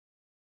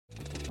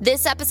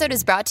This episode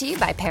is brought to you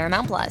by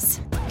Paramount Plus.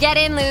 Get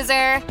in,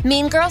 loser!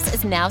 Mean Girls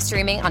is now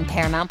streaming on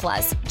Paramount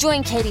Plus.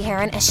 Join Katie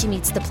Heron as she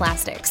meets the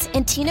plastics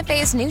in Tina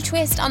Fey's new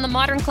twist on the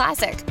modern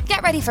classic.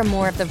 Get ready for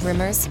more of the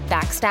rumors,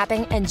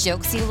 backstabbing, and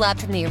jokes you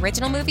loved from the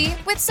original movie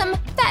with some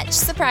fetch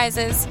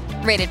surprises.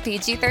 Rated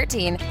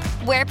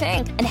PG-13. Wear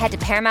pink and head to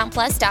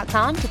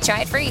ParamountPlus.com to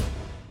try it free.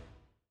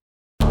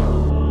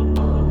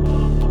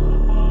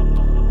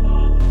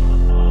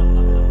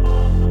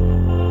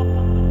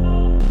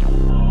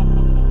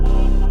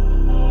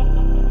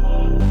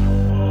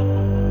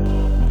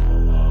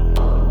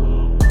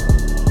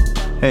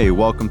 Hey,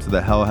 welcome to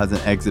the Hell Has an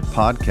Exit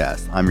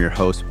podcast. I'm your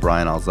host,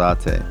 Brian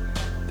Alzate.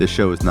 This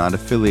show is not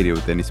affiliated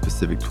with any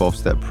specific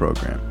 12-step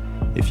program.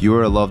 If you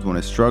or a loved one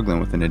is struggling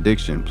with an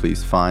addiction,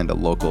 please find a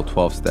local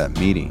 12-step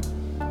meeting.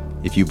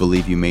 If you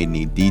believe you may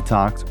need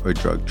detox or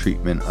drug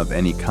treatment of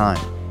any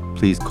kind,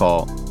 please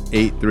call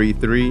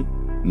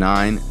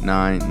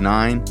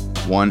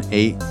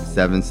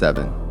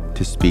 833-999-1877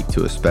 to speak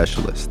to a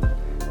specialist.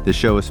 The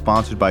show is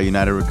sponsored by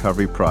United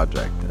Recovery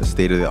Project, a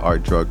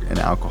state-of-the-art drug and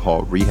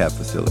alcohol rehab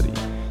facility.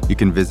 You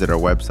can visit our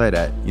website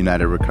at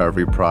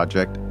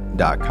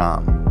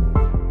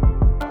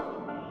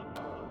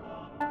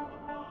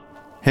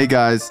unitedrecoveryproject.com. Hey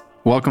guys,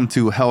 welcome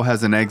to Hell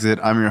Has an Exit.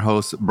 I'm your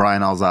host,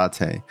 Brian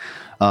Alzate.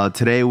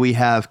 Today we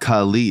have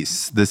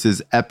Khalees. This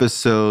is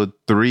episode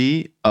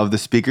 3 of the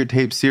speaker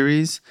tape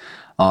series.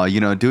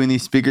 Doing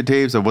these speaker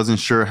tapes, I wasn't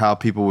sure how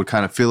people would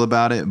kind of feel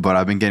about it, but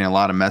I've been getting a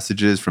lot of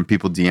messages from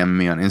people DMing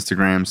me on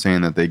Instagram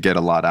saying that they get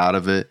a lot out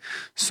of it.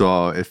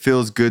 So it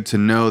feels good to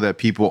know that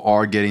people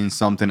are getting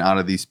something out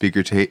of these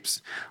speaker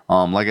tapes.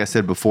 Like I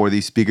said before,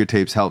 these speaker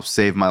tapes help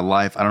save my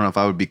life. I don't know if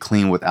I would be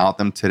clean without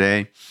them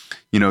today.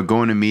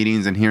 Going to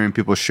meetings and hearing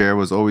people share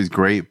was always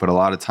great, but a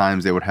lot of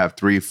times they would have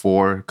 3,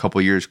 4, a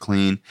couple years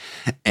clean.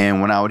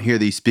 And when I would hear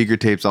these speaker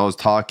tapes, I was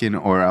talking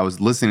or I was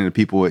listening to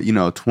people with,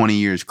 20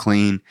 years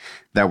clean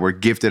that were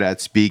gifted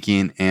at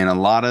speaking. And a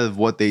lot of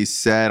what they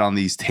said on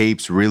these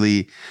tapes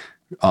really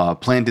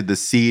planted the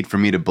seed for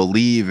me to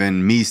believe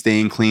in me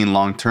staying clean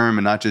long term,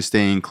 and not just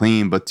staying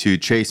clean, but to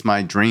chase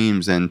my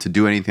dreams and to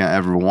do anything I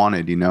ever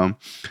wanted,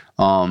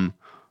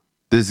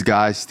 This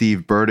guy,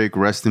 Steve Burdick,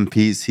 rest in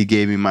peace, he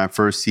gave me my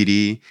first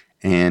CD,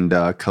 and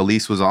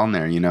Khalees was on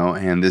there,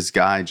 and this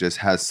guy just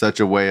has such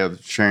a way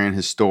of sharing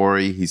his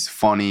story. He's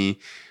funny,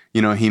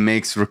 he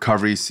makes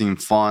recovery seem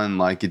fun.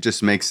 Like, it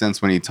just makes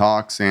sense when he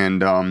talks,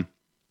 and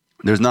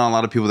there's not a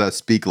lot of people that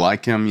speak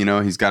like him.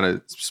 He's got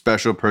a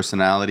special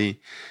personality,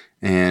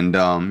 and,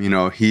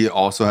 he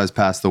also has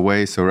passed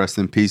away, so rest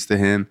in peace to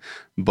him.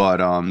 But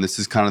this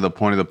is kind of the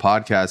point of the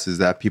podcast, is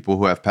that people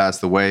who have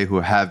passed away,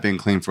 who have been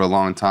clean for a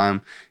long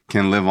time,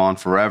 can live on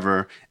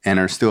forever and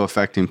are still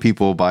affecting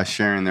people by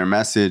sharing their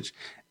message.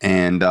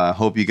 And I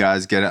hope you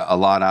guys get a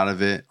lot out of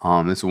it.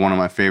 This is one of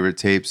my favorite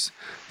tapes.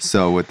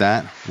 So with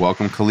that,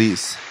 welcome,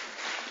 Khalees.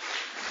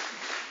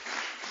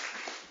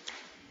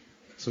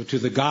 So to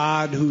the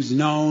God who's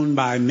known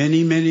by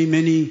many, many,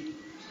 many,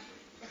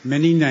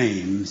 many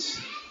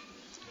names,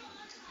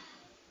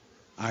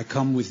 I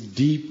come with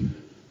deep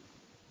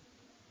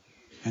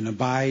and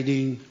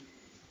abiding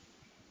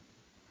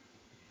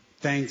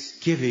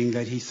thanksgiving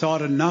that he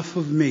thought enough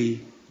of me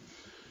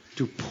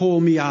to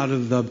pull me out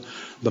of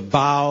the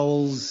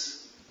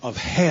bowels of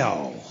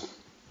hell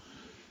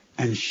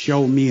and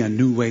show me a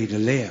new way to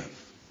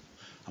live.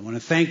 I want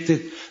to thank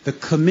the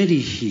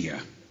committee here.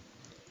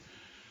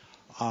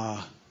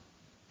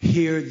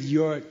 Here,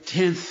 your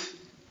 10th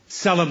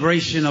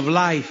celebration of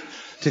life,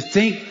 to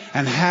think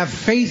and have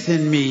faith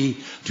in me,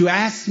 to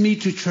ask me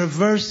to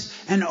traverse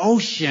an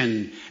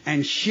ocean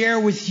and share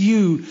with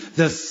you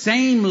the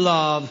same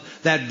love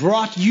that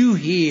brought you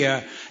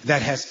here,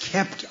 that has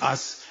kept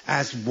us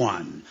as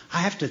one. I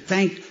have to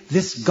thank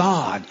this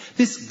God.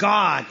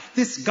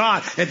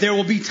 That there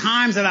will be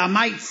times that I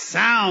might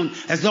sound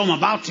as though I'm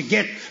about to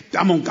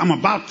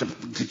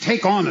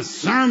take on a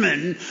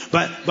sermon,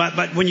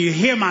 but when you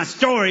hear my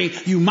story,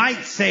 you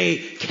might say,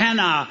 can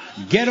I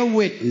get a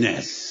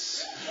witness?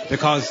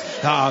 Because, you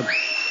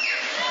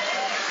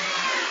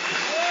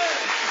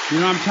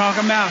know what I'm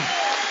talking about?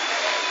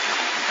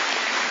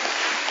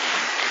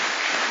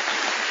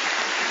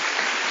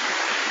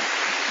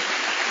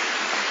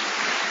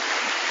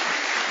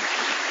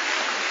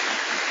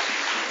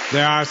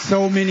 There are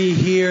so many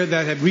here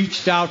that have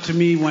reached out to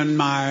me when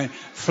my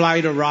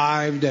flight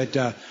arrived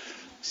at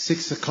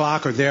 6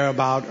 o'clock or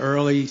thereabout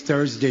early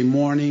Thursday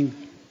morning.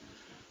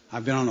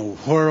 I've been on a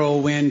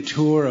whirlwind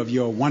tour of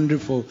your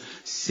wonderful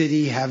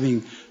city,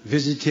 having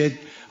visited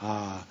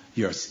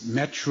your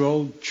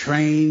metro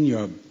train,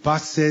 your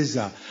buses.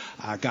 I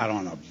got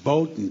on a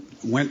boat and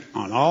went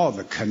on all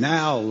the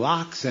canal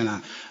locks, and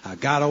I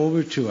got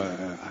over to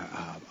a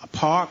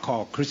park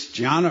called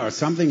Christiana or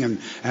something, and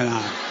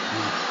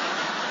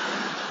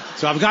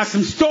so I've got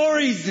some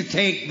stories to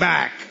take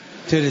back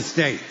to the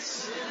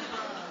States.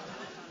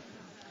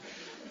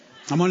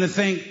 I want to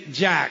thank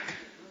Jack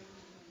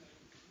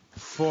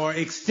for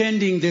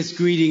extending this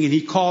greeting, and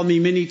he called me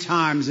many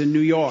times in New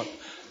York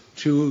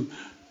to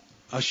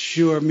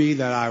assure me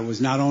that I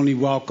was not only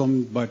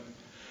welcomed, but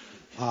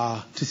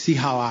to see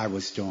how I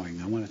was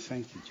doing. I want to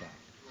thank you, Jack.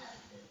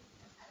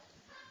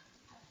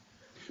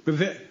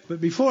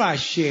 But before I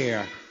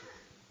share,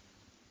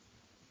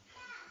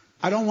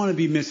 I don't want to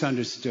be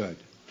misunderstood.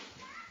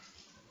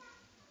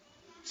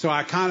 So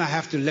I kind of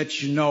have to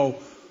let you know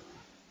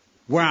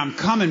where I'm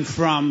coming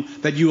from,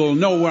 that you will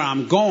know where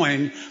I'm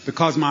going,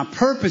 because my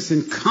purpose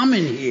in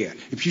coming here,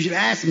 if you should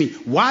ask me,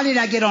 why did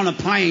I get on a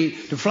plane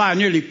to fly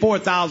nearly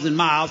 4,000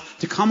 miles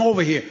to come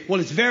over here? Well,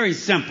 it's very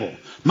simple.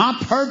 My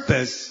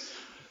purpose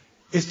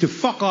is to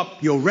fuck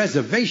up your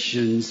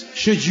reservations,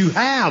 should you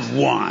have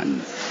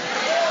one.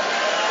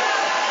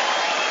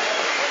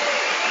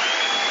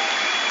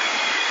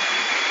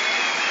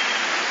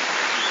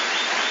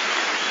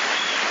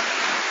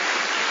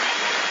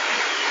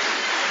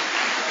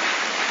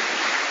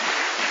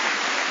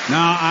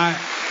 Now,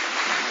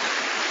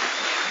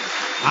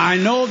 I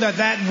know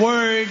that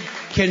word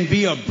can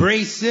be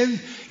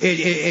abrasive.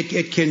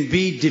 It can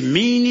be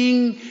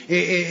demeaning.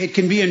 It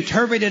can be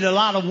interpreted a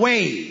lot of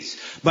ways.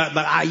 But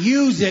I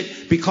use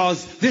it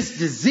because this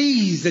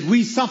disease that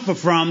we suffer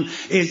from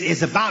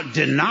is about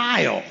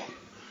denial.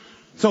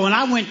 So when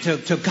I went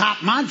to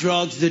cop my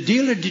drugs, the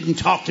dealer didn't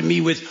talk to me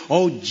with,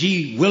 oh,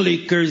 gee,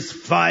 Willikers,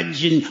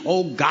 fudge, and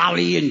oh,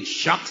 golly, and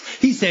shucks.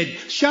 He said,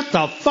 shut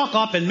the fuck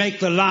up and make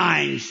the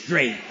line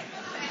straight.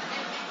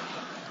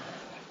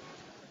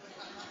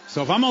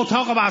 So if I'm going to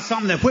talk about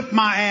something that whipped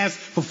my ass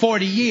for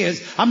 40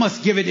 years, I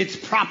must give it its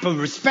proper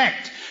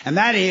respect. And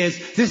that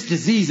is, this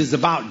disease is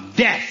about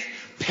death,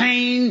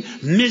 pain,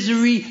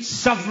 misery,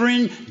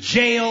 suffering,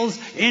 jails,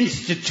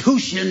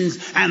 institutions,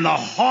 and the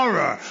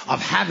horror of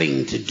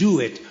having to do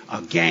it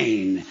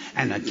again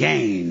and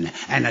again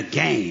and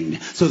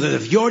again. So that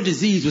if your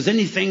disease was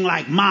anything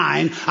like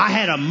mine, I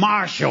had a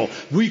marshal.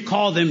 We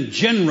call them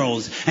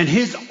generals. And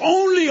his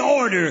only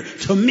order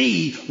to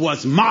me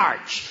was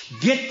march.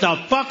 Get the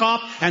fuck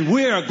up and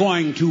we're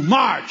going to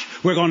march.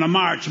 We're going to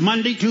march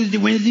Monday, Tuesday,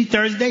 Wednesday,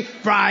 Thursday,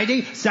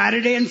 Friday,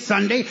 Saturday, and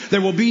Sunday. There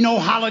will be no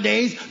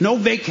holidays, no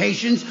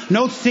vacations,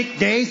 no sick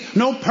days,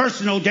 no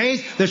personal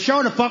days. There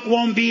sure the fuck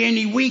won't be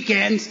any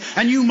weekends.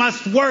 And you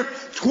must work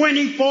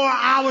 24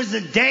 hours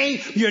a day.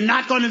 You're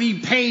not going to be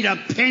paid a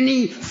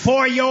penny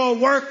for your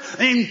work.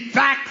 In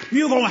fact,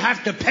 you're going to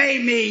have to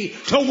pay me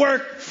to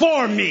work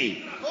for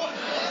me.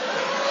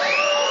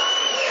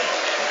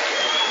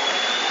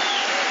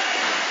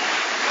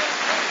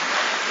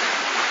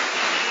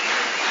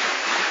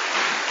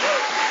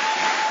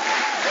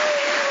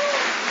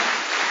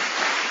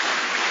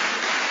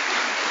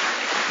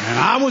 And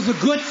I was a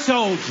good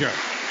soldier.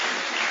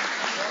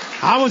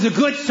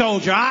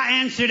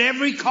 I answered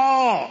every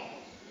call.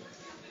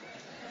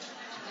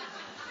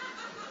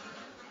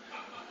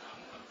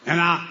 And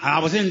I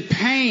was in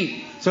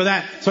pain so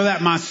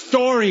that my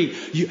story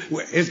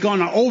is going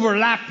to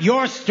overlap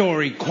your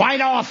story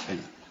quite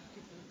often.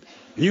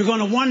 And you're going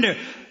to wonder,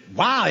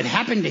 wow, it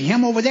happened to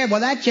him over there. Well,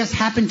 that just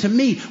happened to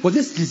me. Well,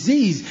 this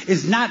disease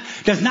does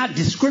not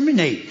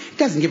discriminate. It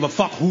doesn't give a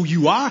fuck who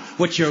you are,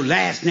 what your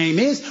last name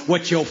is,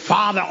 what your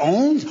father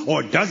owns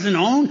or doesn't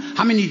own,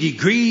 how many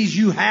degrees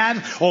you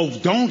have or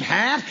don't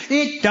have.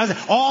 It doesn't.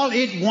 All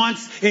it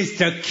wants is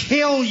to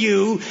kill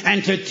you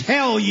and to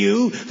tell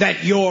you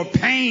that your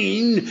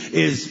pain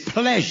is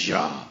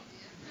pleasure.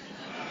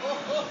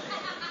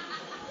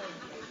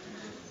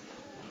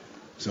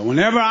 So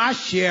whenever I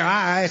share,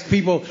 I ask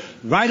people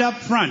right up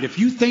front, if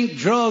you think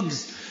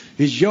drugs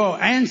is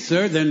your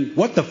answer, then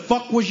what the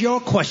fuck was your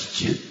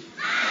question?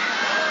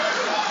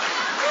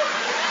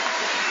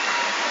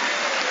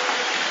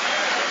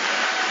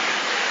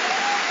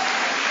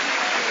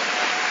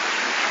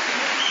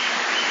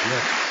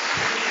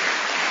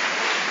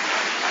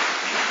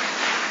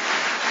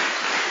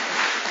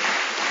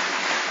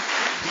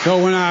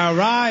 So when I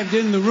arrived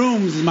in the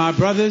rooms, my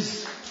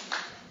brothers,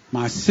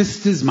 my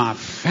sisters, my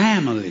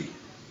family,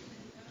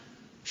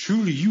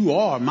 truly you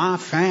are my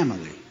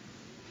family,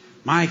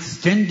 my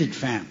extended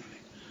family.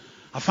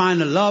 I find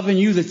a love in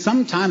you that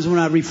sometimes when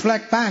I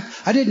reflect back,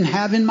 I didn't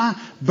have in my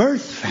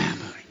birth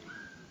family.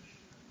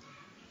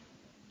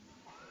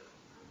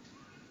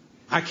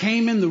 I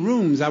came in the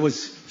rooms, I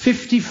was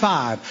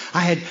 55. I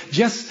had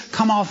just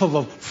come off of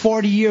a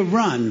 40-year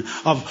run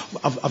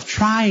of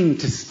trying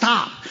to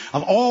stop,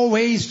 of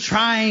always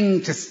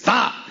trying to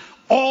stop,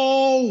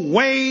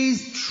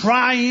 always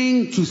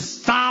trying to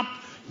stop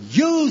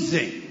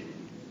using.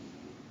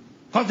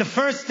 Because the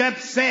first step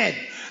said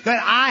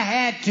that I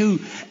had to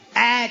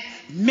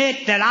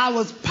admit that I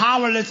was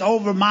powerless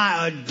over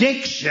my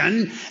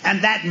addiction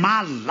and that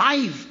my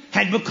life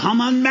had become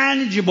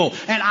unmanageable.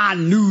 And I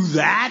knew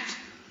that.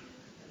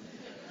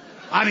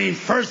 I mean,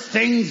 first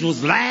things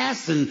was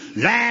last and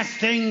last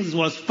things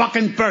was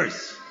fucking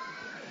first.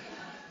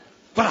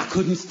 But I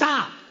couldn't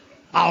stop.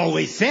 I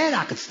always said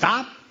I could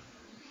stop.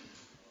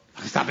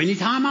 I could stop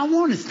anytime I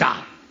want to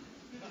stop.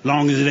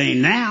 Long as it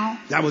ain't now.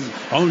 That was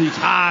the only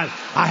time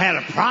I had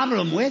a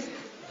problem with.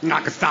 And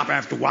I could stop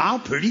after a while,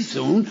 pretty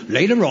soon,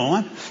 later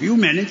on, a few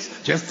minutes,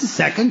 just a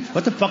second.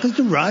 What the fuck is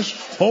the rush?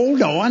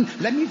 Hold on,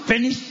 let me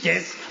finish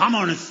this. I'm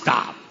gonna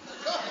stop.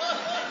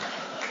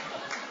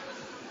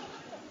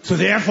 So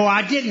therefore,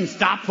 I didn't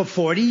stop for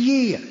 40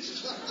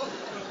 years.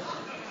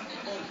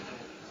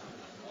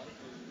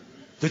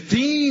 The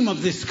theme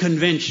of this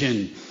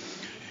convention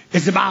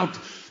is about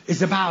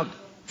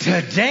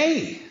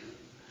today.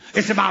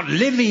 It's about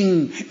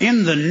living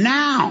in the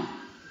now.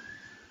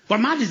 But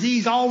my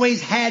disease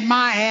always had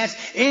my ass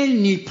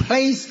any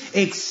place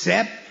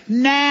except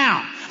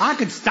now. I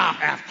could stop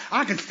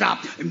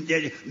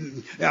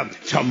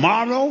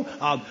tomorrow.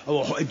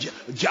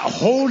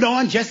 Hold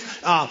on,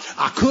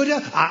 I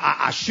coulda,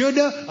 I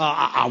shoulda,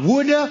 I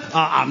woulda,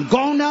 I'm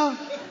gonna.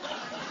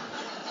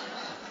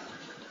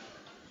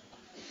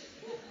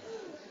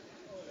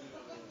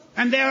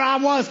 And there I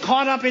was,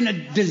 caught up in a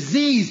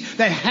disease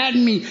that had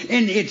me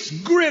in its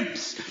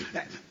grips.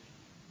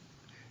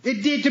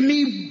 It did to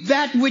me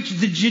that which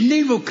the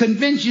Geneva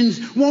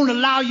Conventions won't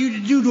allow you to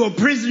do to a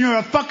prisoner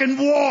of fucking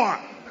war.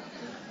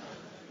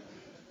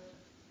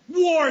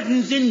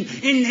 Wardens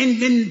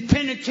in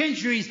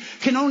penitentiaries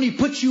can only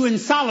put you in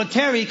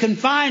solitary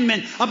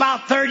confinement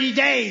about 30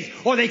 days,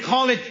 or they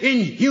call it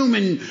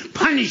inhuman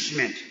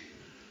punishment.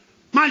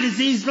 My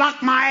disease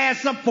locked my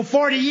ass up for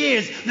 40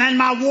 years, and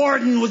my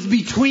warden was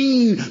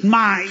between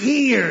my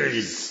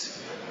ears.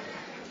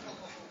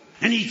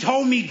 And he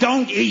told me,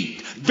 don't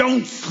eat,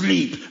 don't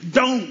sleep,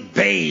 don't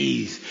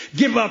bathe,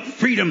 give up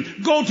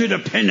freedom, go to the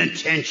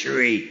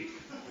penitentiary.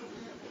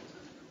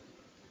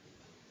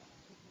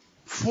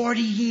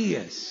 40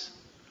 years.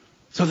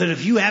 So that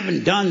if you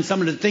haven't done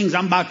some of the things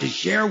I'm about to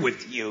share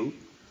with you,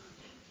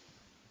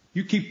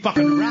 you keep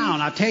fucking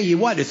around. I'll tell you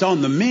what, it's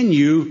on the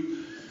menu.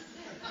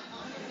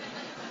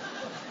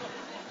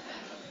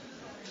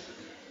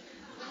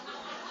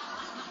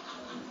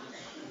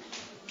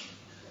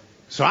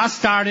 So I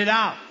started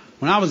out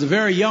when I was a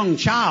very young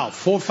child,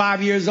 4 or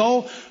 5 years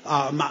old.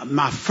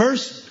 My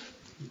first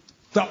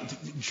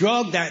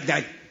drug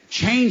that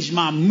changed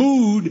my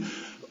mood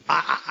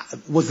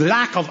was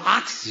lack of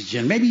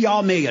oxygen. Maybe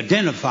y'all may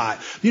identify.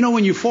 You know,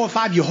 when you're 4 or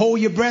 5, you hold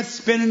your breath,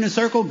 spin in a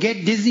circle,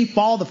 get dizzy,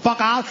 fall the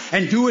fuck out,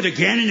 and do it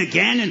again and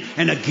again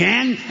and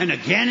again and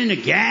again and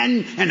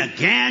again and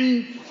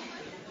again.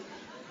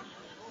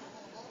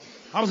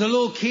 I was a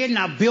little kid and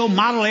I built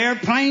model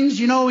airplanes.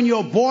 You know, when you're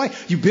a boy,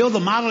 you build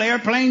a model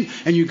airplane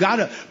and you got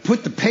to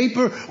put the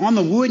paper on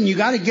the wood and you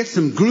got to get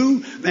some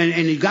glue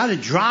and you got to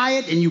dry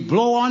it and you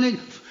blow on it.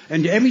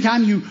 And every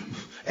time you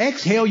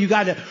exhale, you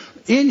got to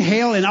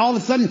inhale, and all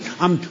of a sudden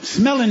I'm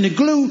smelling the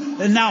glue,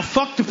 and now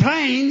fuck the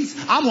planes,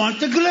 I want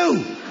the glue.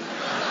 You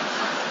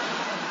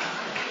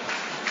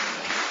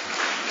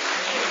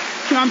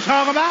know what I'm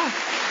talking about?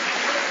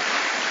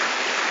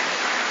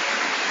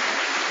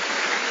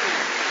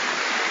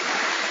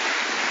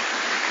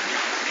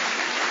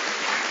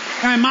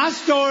 And my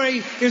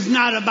story is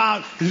not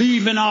about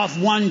leaving off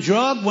one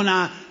drug when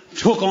I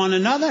took on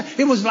another.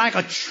 It was like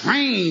a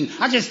train.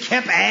 I just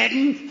kept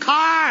adding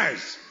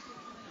cars.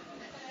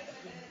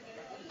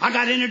 I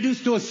got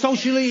introduced to a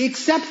socially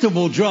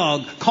acceptable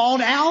drug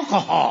called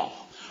alcohol.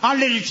 Our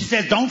literature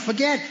says, don't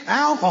forget,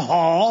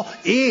 alcohol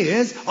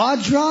is a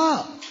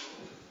drug.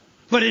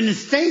 But in the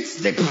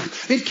States,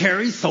 it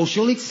carries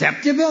social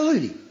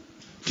acceptability.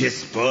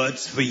 This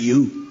bud's for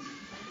you.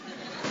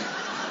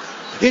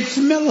 It's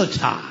Miller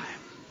time.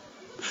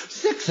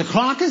 6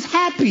 o'clock is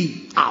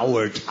happy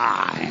hour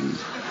time.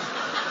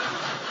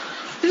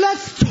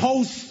 Let's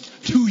toast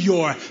to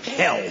your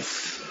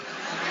health.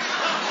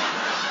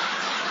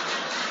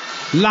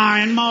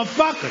 Lying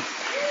motherfuckers.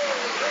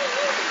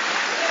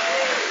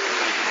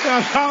 You know what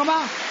I'm talking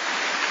about?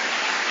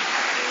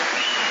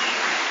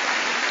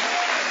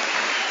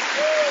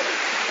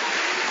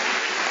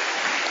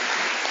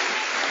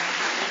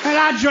 And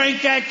I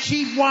drank that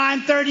cheap wine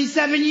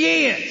 37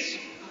 years.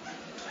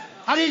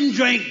 I didn't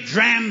drink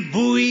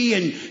Drambuie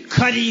and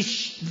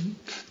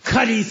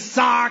Cuddy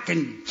Sark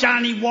and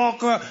Johnny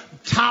Walker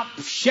Top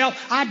Shelf.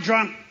 I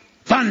drank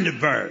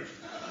Thunderbird.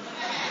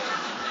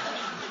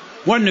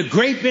 Wasn't a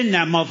grape in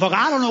that motherfucker.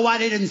 I don't know why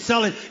they didn't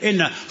sell it in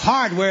the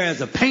hardware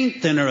as a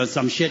paint thinner or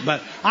some shit,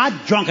 but I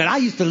drunk it. I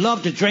used to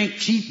love to drink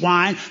cheap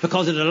wine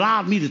because it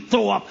allowed me to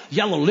throw up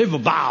yellow liver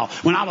bile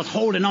when I was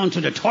holding on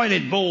to the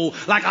toilet bowl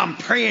like I'm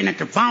praying at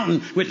the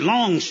fountain with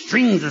long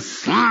strings of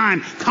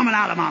slime coming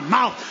out of my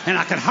mouth, and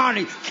I could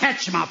hardly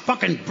catch my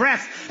fucking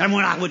breath. And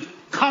when I would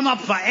come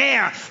up for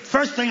air,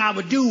 first thing I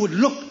would do would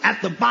look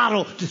at the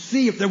bottle to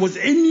see if there was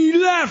any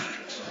left.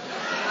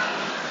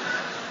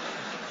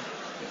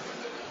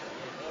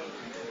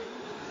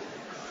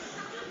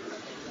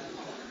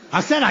 I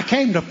said I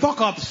came to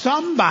fuck up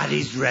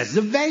somebody's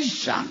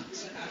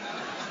reservations.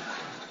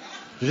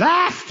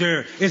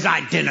 Laughter is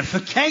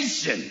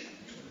identification.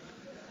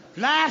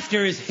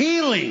 Laughter is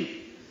healing.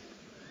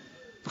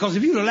 Because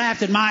if you'd have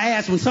laughed at my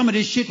ass when some of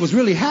this shit was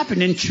really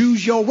happening,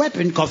 choose your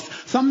weapon, because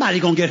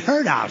somebody's going to get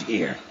hurt out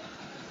here.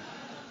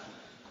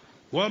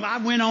 Well, I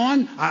went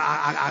on.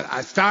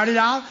 I started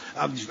out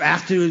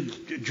after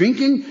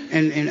drinking,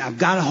 and I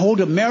got a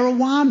hold of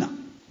marijuana.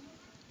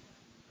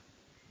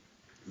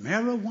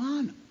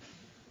 Marijuana.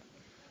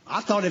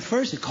 I thought at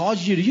first it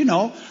caused you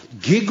to,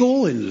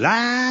 giggle and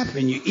laugh,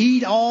 and you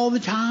eat all the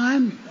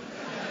time.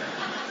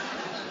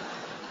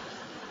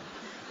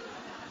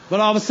 But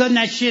all of a sudden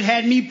that shit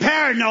had me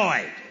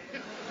paranoid.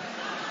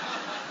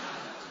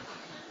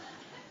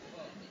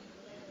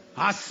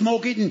 I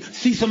smoke it and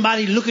see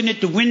somebody looking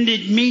at the window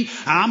at me,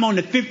 and I'm on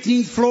the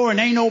 15th floor and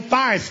ain't no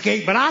fire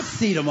escape, but I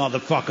see the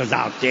motherfuckers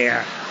out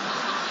there.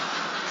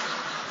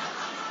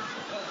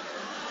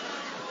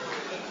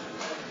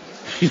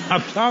 You know what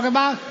I'm talking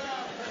about?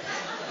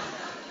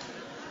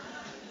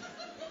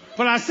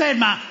 But I said,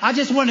 I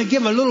just want to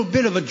give a little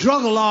bit of a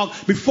drug-a-log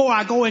before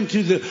I go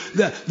into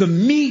the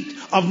meat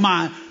of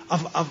my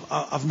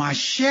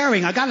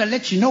sharing. I got to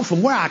let you know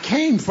from where I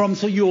came from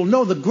so you'll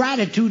know the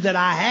gratitude that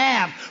I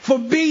have for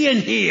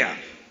being here.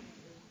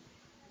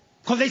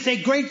 Because they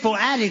say grateful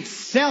addicts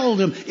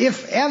seldom,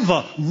 if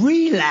ever,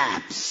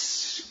 relapse.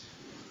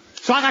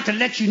 So I got to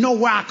let you know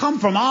where I come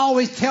from. I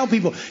always tell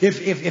people,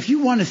 if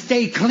you want to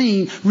stay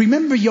clean,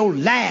 remember your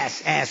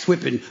last ass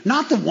whipping.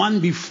 Not the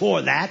one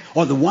before that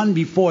or the one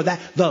before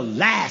that, the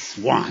last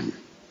one.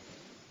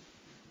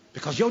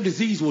 Because your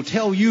disease will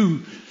tell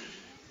you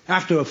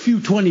after a few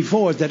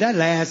 24s that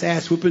last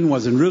ass whipping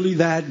wasn't really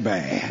that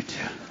bad.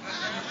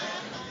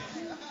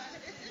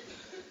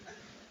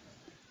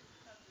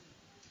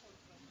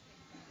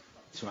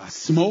 So I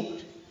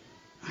smoked,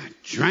 I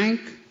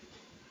drank,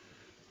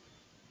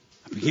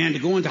 I began to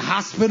go into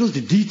hospitals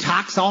to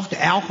detox off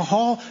the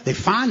alcohol. They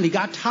finally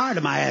got tired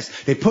of my ass.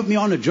 They put me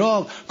on a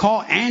drug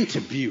called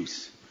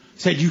Antabuse.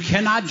 Said, you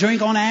cannot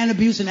drink on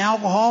Antabuse and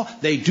alcohol.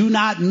 They do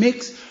not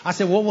mix. I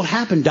said, what will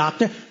happen,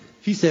 doctor?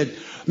 He said,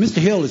 Mr.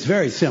 Hill, it's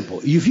very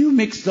simple. If you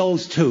mix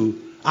those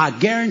two, I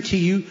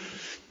guarantee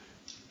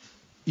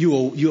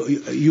you'll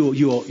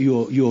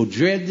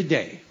dread the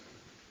day.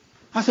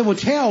 I said, well,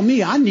 tell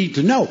me. I need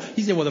to know.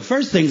 He said, well, the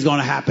first thing's going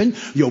to happen.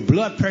 Your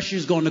blood pressure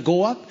is going to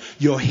go up.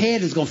 Your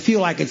head is going to feel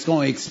like it's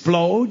going to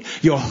explode.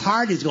 Your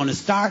heart is going to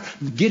start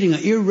getting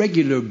an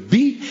irregular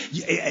beat.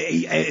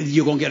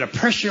 You're going to get a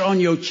pressure on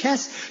your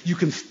chest. You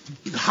can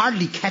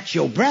hardly catch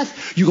your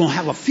breath. You're going to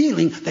have a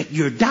feeling that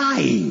you're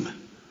dying.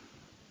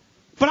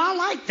 But I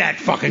like that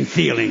fucking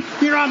feeling.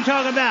 You know what I'm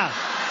talking about?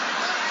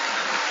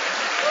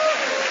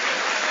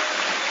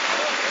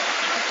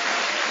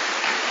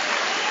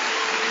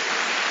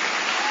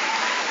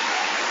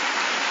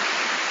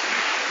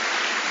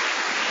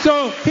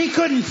 So he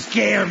couldn't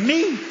scare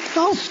me.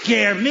 Don't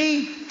scare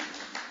me.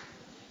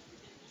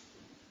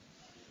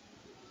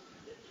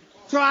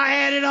 So I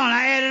added on,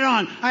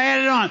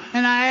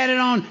 and I added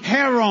on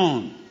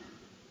heroin.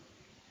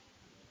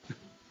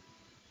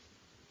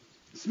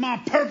 It's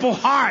my Purple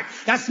Heart.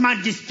 That's my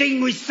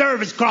Distinguished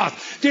Service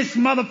Cross. This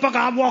motherfucker,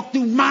 I walked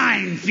through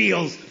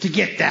minefields to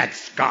get that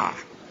scar.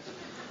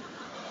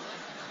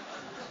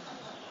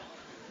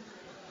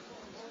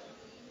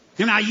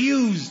 And I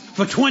used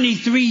for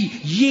 23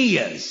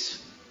 years.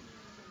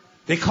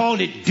 They called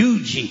it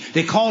doogie.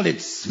 They called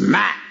it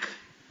smack.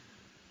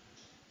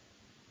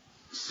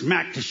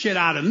 Smacked the shit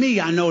out of me,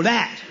 I know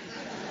that.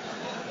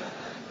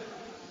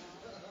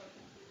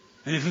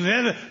 And if you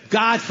ever,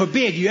 God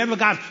forbid, you ever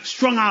got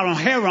strung out on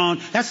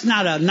heroin, that's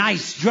not a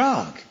nice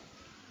drug.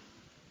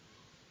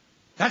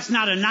 That's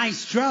not a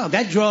nice drug.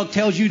 That drug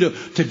tells you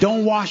to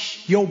don't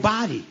wash your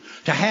body,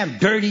 to have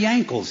dirty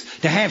ankles,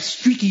 to have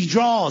streaky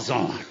drawers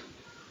on.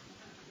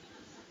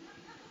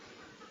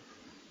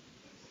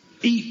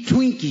 Eat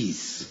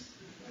Twinkies.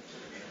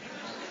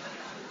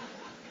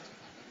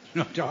 You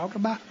know what I'm talking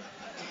about?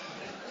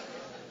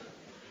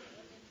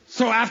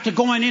 So after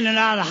going in and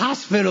out of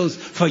hospitals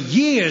for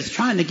years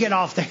trying to get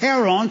off the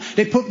heroin,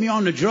 they put me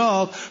on a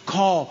drug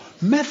called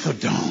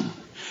methadone.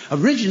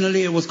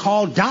 Originally it was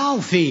called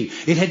Dalphine.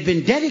 It had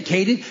been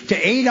dedicated to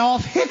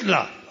Adolf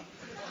Hitler.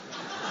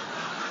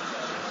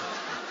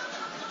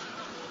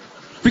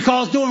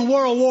 Because during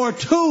World War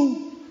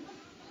II,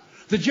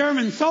 the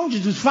German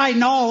soldiers was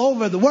fighting all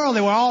over the world.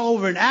 They were all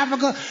over in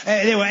Africa.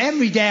 They were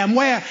every damn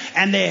where.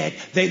 And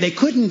they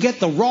couldn't get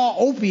the raw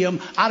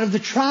opium out of the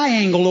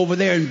triangle over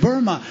there in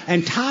Burma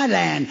and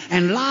Thailand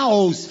and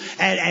Laos.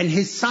 And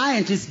his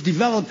scientists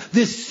developed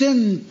this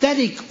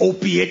synthetic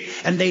opiate,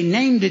 and they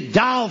named it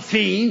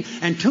Dalphine.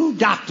 And two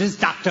doctors,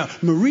 Dr.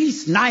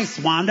 Maurice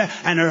Nicewander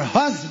and her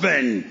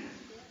husband,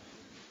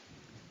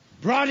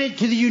 brought it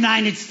to the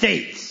United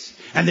States.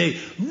 And they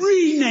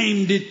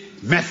renamed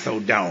it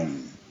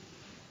methadone.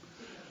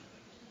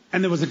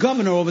 And there was a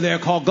governor over there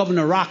called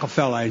Governor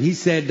Rockefeller, and he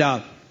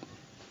said,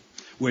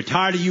 we're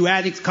tired of you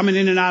addicts coming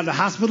in and out of the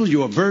hospital.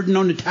 You're a burden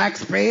on the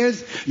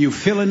taxpayers. You're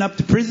filling up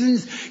the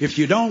prisons. If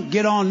you don't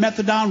get on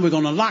methadone, we're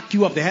going to lock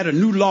you up. They had a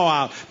new law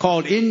out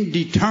called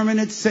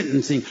indeterminate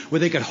sentencing, where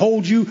they could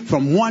hold you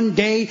from one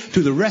day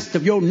to the rest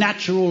of your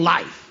natural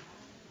life.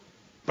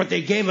 But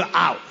they gave it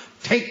out.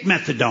 Take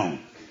methadone.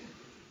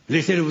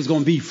 They said it was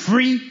going to be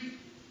free.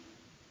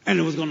 And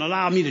it was going to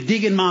allow me to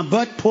dig in my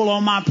butt, pull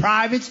on my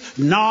privates,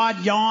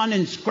 nod, yawn,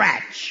 and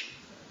scratch.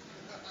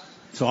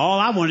 So all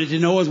I wanted to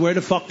know is where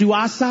the fuck do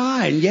I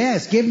sign?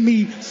 Yes, give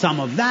me some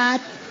of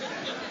that.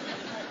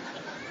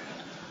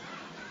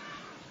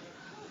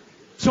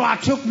 So I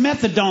took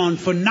methadone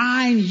for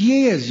 9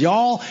 years,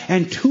 y'all,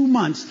 and 2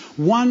 months,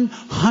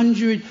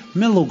 100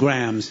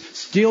 milligrams.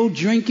 Still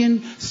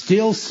drinking,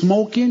 still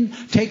smoking,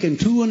 taking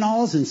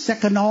Tuinals and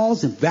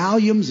Secanols and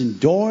Valiums and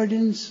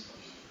Doridans.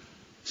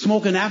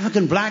 Smoking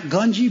African black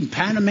gunji,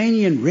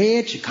 Panamanian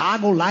red,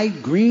 Chicago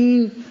light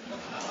green.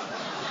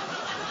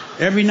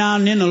 Every now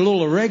and then a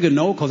little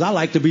oregano, because I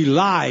like to be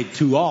lied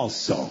to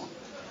also.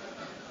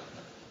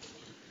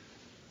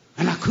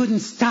 And I couldn't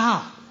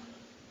stop.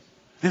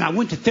 And I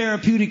went to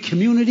therapeutic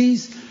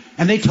communities,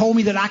 and they told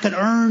me that I could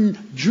earn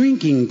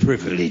drinking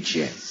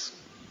privileges.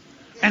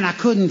 And I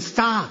couldn't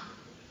stop.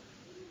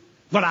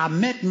 But I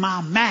met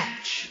my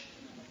match.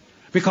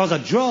 Because a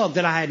drug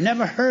that I had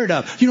never heard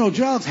of. You know,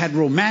 drugs had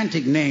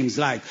romantic names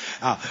like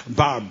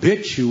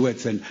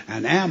barbiturates and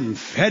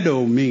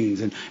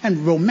amphetamines and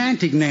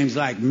romantic names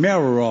like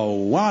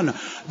marijuana.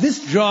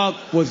 This drug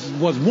was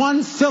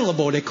one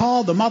syllable. They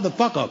called the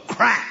motherfucker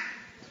crack.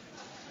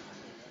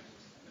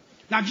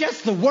 Now,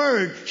 just the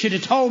word should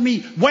have told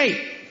me,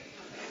 wait.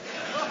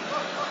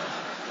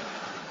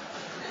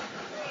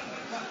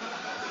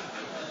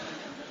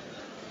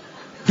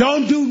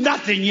 Don't do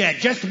nothing yet.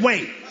 Just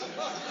wait.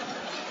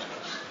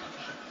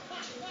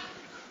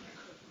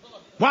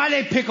 Why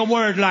they pick a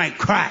word like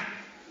crack?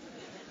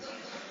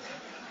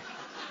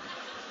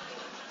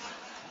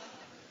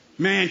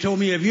 Man told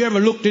me, have you ever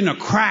looked in a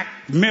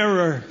cracked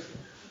mirror?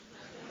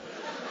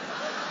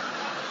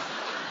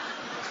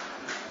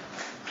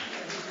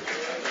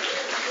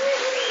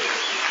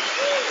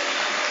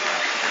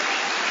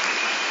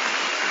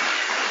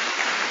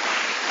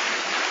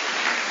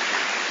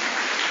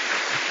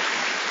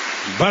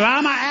 But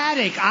I'm an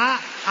addict.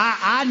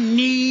 I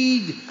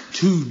need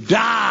to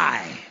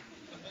die.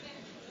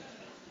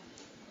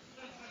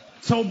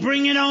 So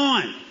bring it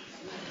on.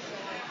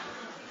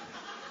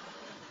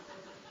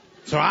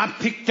 So I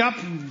picked up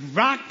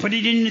rock, put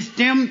it in the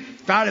stem,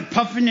 started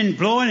puffing and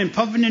blowing and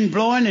puffing and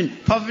blowing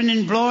and puffing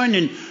and blowing,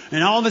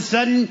 and all of a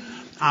sudden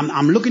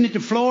I'm looking at the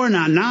floor,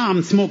 and now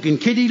I'm smoking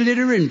kitty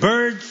litter and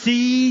bird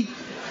seed.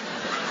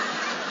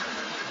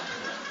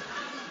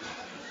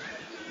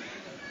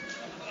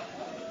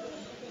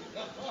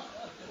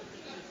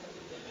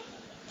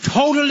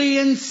 Totally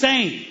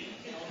insane.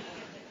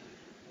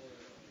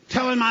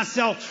 Telling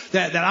myself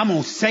that I'm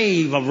going to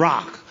save a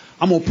rock.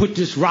 I'm going to put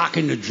this rock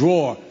in the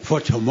drawer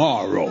for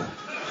tomorrow.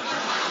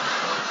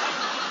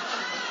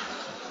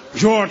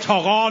 Drawer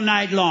talk all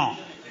night long.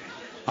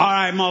 All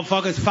right,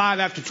 motherfuckers, 5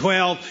 after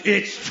 12.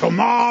 It's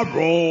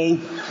tomorrow.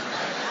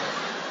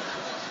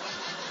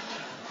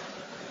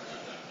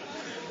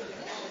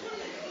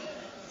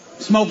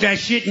 Smoked that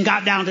shit and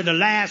got down to the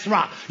last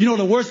rock. You know,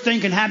 the worst thing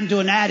can happen to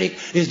an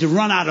addict is to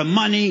run out of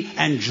money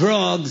and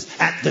drugs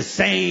at the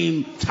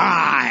same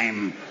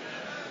time.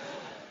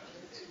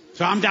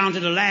 So I'm down to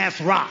the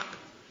last rock.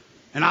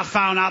 And I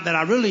found out that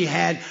I really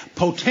had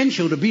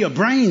potential to be a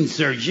brain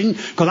surgeon,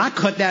 because I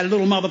cut that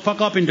little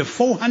motherfucker up into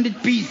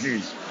 400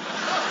 pieces.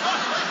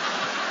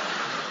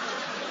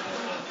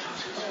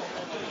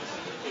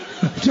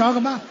 Talk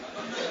about?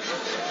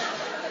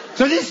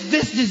 So this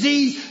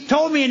disease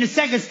told me in the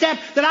second step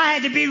that I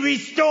had to be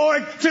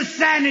restored to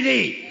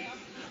sanity.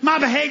 My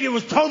behavior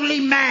was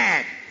totally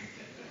mad.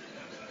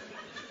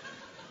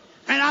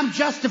 And I'm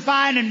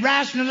justifying and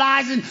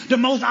rationalizing the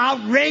most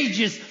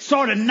outrageous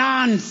sort of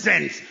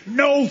nonsense.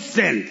 No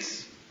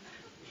sense.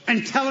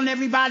 And telling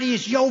everybody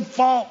it's your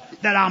fault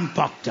that I'm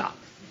fucked up.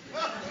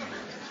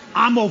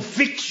 I'm gonna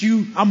fix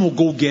you. I'm gonna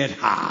go get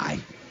high.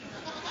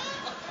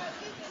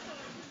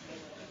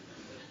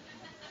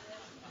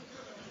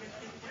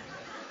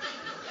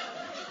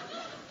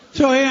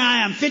 So here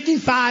I am,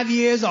 55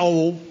 years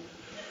old.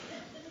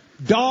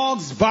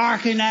 Dogs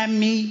barking at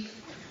me.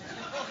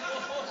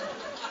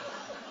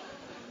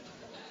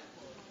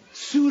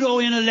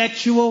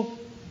 Pseudo-intellectual.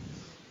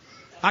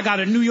 I got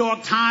a New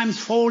York Times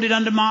folded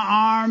under my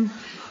arm.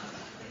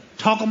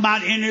 Talking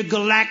about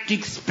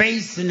intergalactic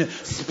space and the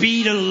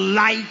speed of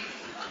light.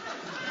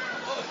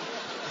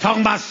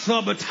 Talking about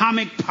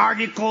subatomic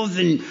particles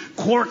and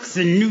quarks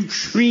and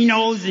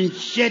neutrinos and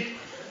shit.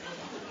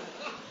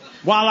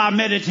 While I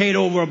meditate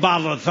over a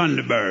bottle of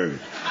Thunderbird.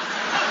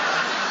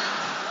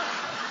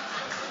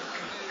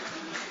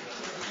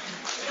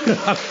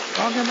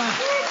 Talking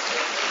about.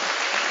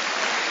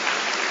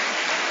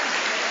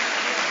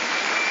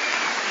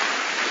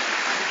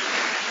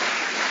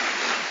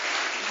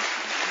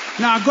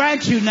 Now, I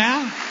grant you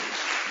now,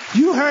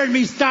 you heard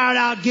me start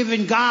out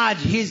giving God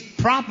his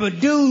proper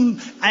due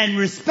and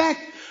respect.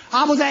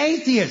 I was an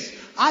atheist.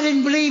 I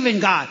didn't believe in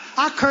God.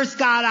 I cursed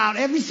God out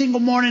every single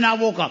morning I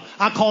woke up.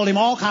 I called him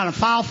all kind of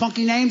foul,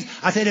 funky names.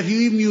 I said, if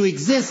you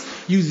exist,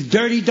 you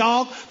dirty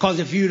dog, because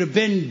if you'd have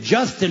been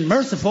just and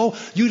merciful,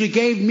 you'd have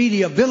gave me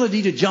the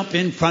ability to jump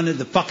in front of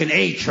the fucking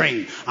A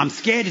train. I'm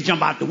scared to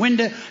jump out the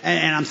window,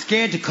 and I'm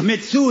scared to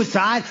commit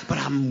suicide, but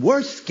I'm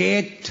worse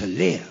scared to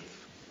live.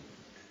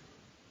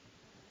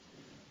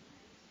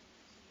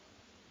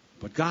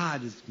 But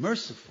God is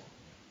merciful.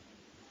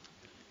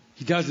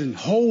 He doesn't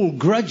hold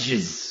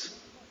grudges.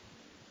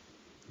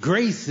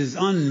 Grace is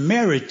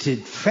unmerited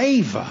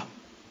favor.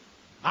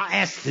 I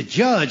ask the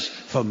judge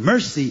for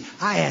mercy.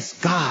 I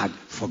ask God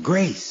for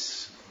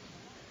grace.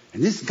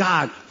 And this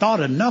God thought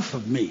enough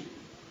of me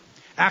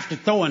after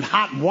throwing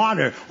hot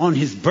water on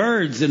his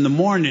birds in the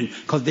morning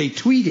because they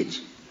tweeted.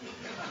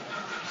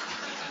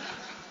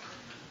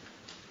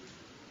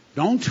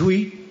 Don't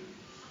tweet.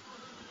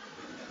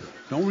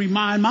 Don't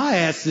remind my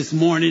ass this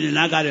morning and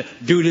I got to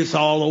do this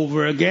all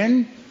over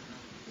again.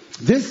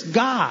 This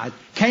God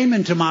came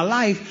into my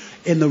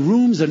life in the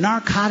rooms of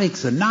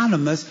Narcotics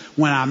Anonymous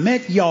when I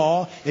met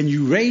y'all and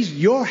you raised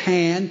your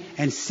hand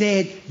and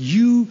said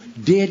you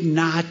did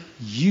not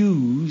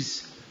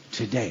use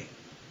today.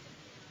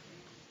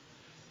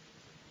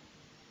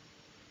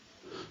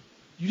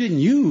 You didn't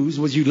use?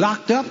 Was you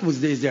locked up?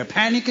 Is there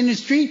panic in the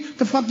street?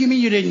 The fuck you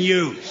mean you didn't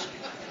use?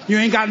 You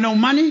ain't got no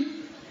money?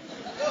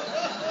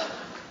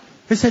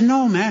 They said,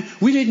 no, man,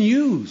 we didn't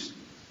use.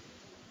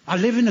 I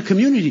live in the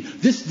community.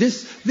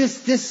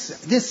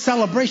 This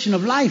celebration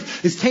of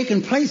life is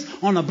taking place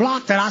on a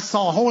block that I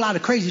saw a whole lot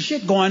of crazy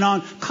shit going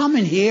on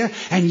coming here,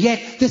 and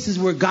yet this is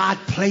where God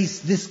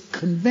placed this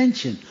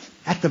convention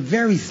at the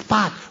very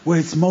spot where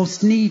it's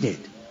most needed.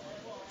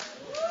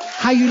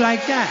 How you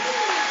like that?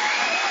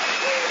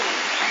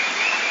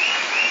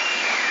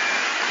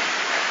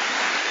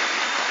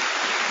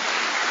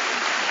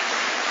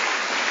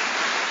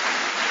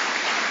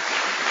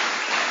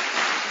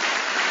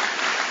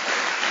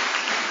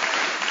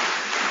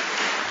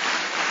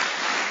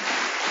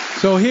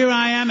 So here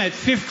I am at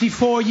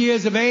 54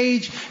 years of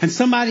age, and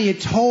somebody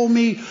had told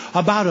me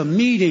about a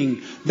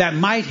meeting that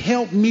might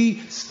help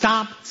me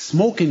stop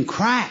smoking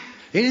crack.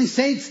 They didn't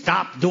say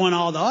stop doing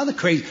all the other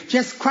crazy,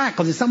 just crack,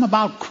 because there's something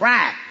about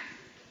crack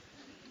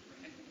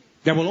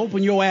that will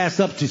open your ass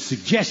up to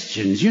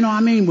suggestions. You know what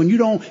I mean? When you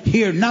don't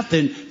hear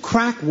nothing,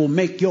 crack will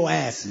make your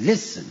ass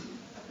listen.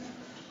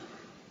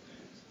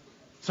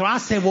 So I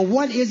said, well,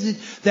 what is it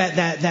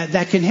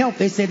that can help?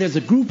 They said there's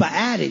a group of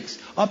addicts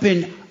up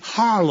in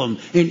Harlem,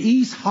 in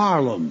East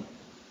Harlem.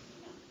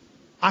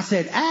 I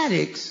said,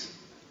 addicts?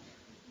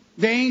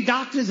 They ain't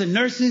doctors and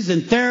nurses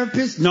and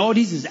therapists? No,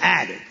 these is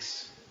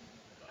addicts.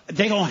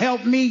 They gonna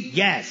help me?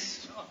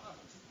 Yes.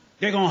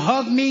 They gonna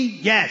hug me?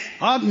 Yes.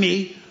 Hug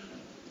me.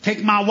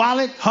 Take my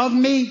wallet? Hug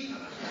me?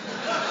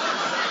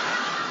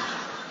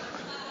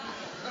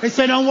 They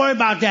said, don't worry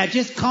about that.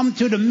 Just come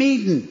to the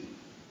meeting.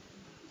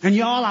 And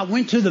y'all, I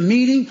went to the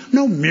meeting.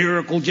 No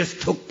miracle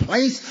just took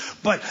place,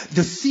 but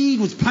the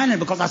seed was planted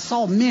because I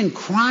saw men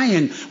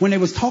crying when they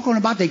was talking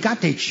about they got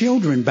their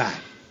children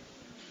back.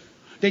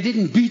 They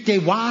didn't beat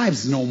their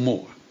wives no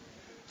more.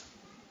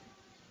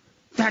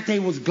 That they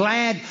was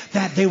glad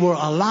that they were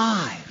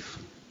alive.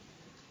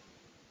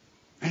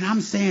 And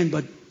I'm saying,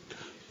 but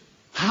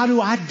how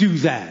do I do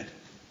that?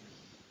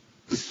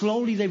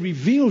 Slowly they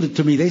revealed it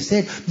to me. They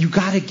said, you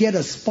got to get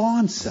a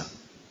sponsor.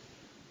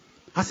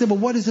 I said, well,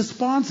 what is a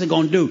sponsor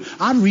going to do?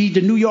 I read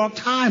the New York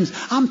Times.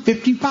 I'm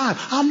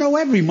 55. I know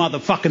every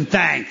motherfucking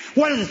thing.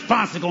 What is a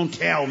sponsor going to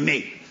tell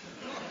me?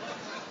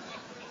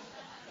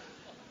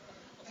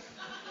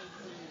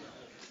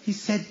 He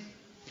said,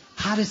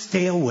 how to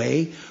stay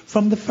away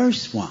from the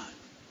first one.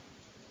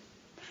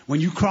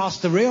 When you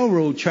cross the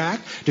railroad track,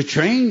 the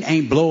train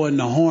ain't blowing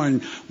the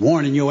horn,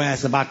 warning your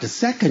ass about the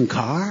second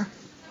car.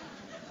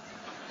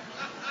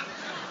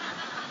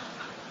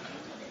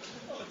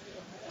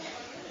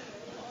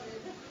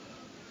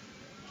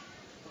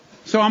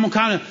 So I'm going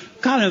to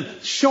kind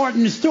of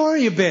shorten the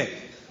story a bit.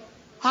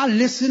 I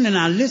listened and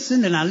I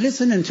listened and I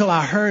listened until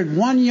I heard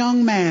one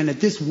young man at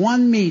this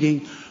one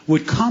meeting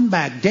would come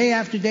back day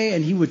after day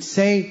and he would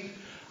say,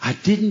 I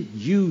didn't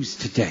use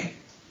today.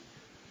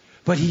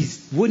 But he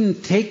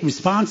wouldn't take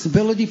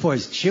responsibility for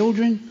his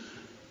children.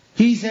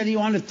 He said he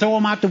wanted to throw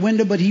them out the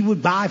window, but he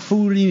would buy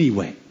food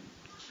anyway.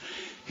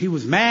 He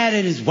was mad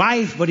at his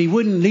wife, but he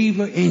wouldn't leave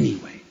her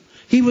anyway.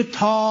 He would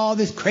tell all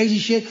this crazy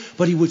shit,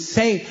 but he would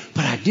say,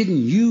 but I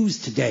didn't use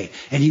today.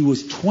 And he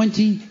was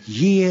 20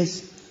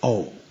 years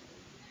old.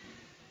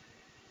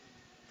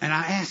 And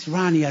I asked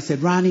Ronnie, I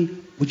said, Ronnie,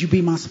 would you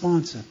be my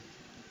sponsor?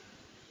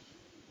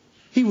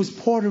 He was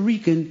Puerto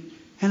Rican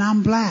and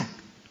I'm black.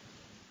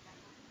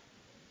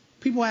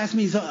 People ask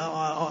me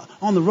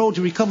on the road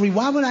to recovery,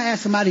 why would I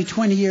ask somebody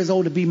 20 years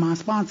old to be my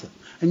sponsor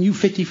and you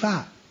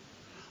 55?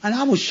 And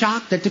I was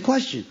shocked at the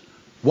question.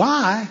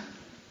 Why?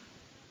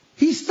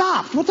 He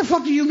stopped. What the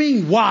fuck do you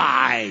mean,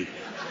 why?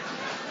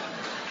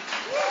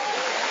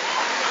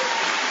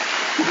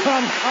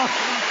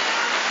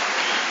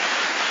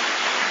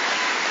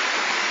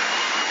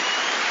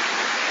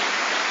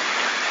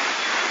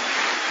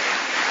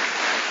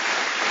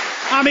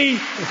 I mean,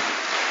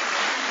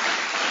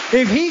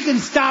 if he can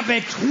stop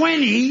at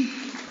 20,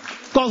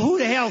 because who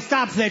the hell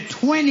stops at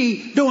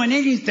 20 doing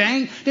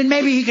anything, then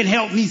maybe he can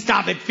help me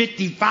stop at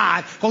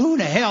 55, because who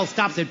the hell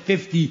stops at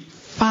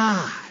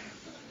 55?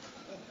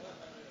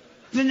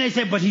 Then they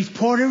said, but he's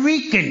Puerto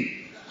Rican.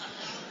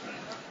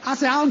 I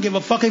said, I don't give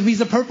a fuck if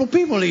he's a purple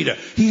people eater.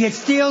 He had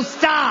still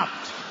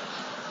stopped.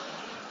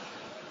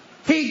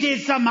 He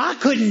did something I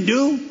couldn't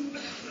do.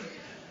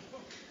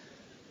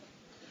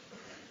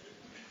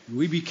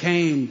 We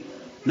became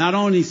not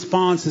only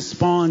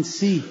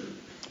sponsee,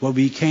 but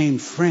we became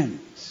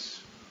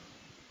friends.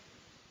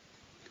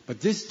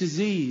 But this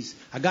disease,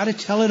 I got to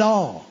tell it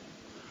all.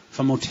 If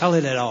I'm going to tell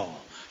it at all,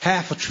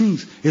 half a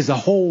truth is a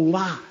whole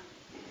lie.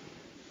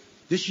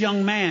 This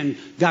young man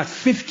got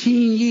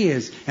 15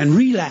 years and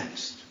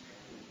relapsed.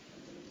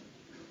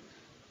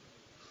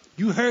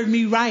 You heard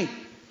me right.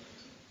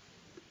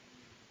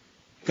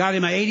 Got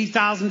him an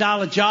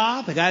 $80,000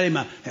 job. I got him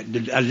a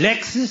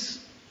Lexus.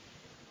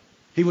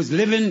 He was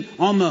living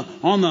on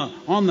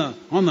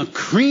the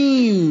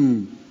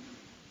cream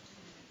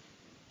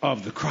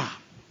of the crop.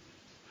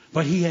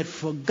 But he had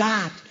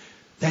forgot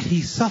that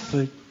he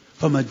suffered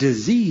from a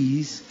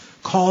disease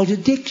called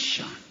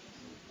addiction.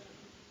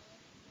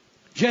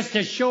 Just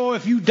as sure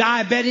if you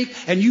diabetic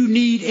and you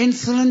need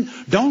insulin,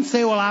 don't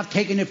say, well, I've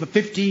taken it for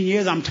 15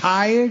 years, I'm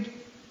tired.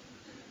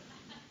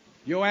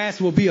 Your ass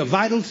will be a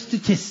vital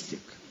statistic.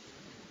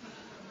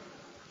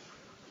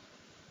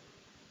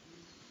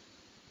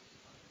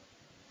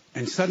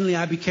 And suddenly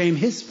I became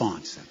his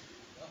sponsor.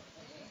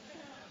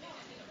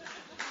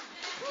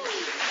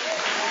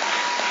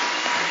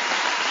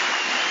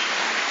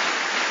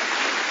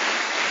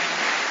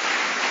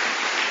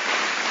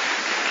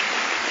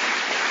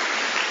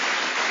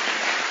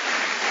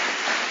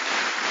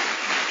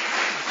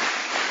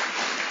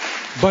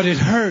 But it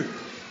hurt.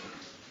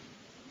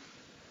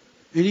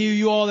 Any of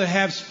you all that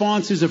have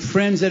sponsors or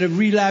friends that have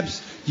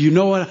relapsed, you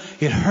know what?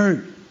 It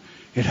hurt.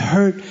 It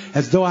hurt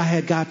as though I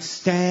had got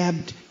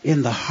stabbed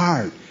in the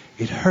heart.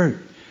 It hurt.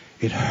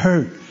 It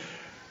hurt.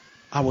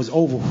 I was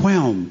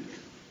overwhelmed.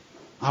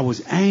 I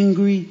was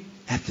angry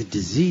at the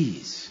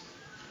disease,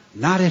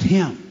 not at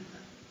him.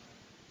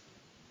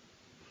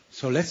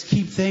 So let's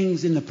keep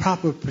things in the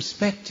proper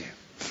perspective.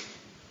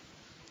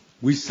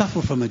 We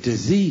suffer from a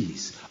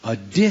disease, a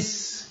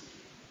dis-ease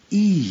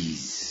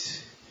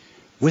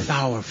with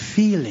our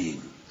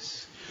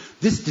feelings.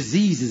 This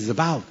disease is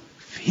about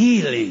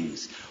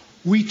feelings.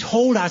 We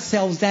told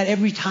ourselves that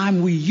every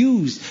time we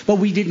used, but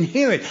we didn't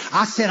hear it.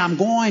 I said, I'm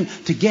going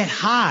to get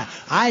high.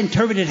 I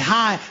interpreted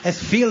high as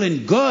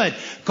feeling good.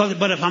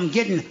 But if I'm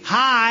getting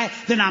high,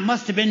 then I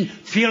must have been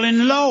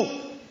feeling low.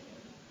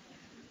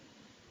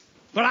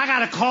 But I got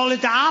to call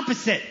it the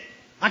opposite.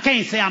 I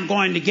can't say I'm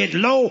going to get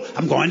low.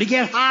 I'm going to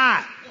get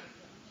high.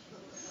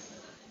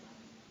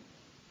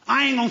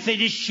 I ain't going to say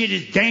this shit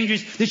is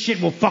dangerous. This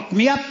shit will fuck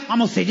me up. I'm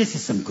going to say this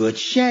is some good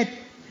shit.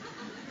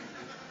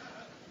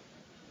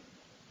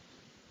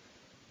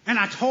 And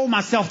I told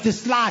myself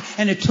this lie,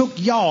 and it took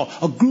y'all,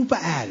 a group of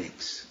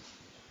addicts,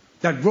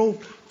 that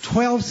wrote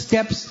 12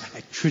 steps,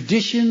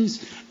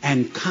 traditions,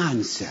 and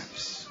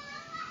concepts.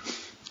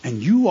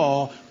 And you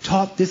all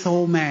taught this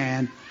old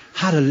man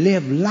how to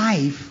live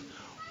life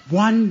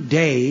one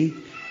day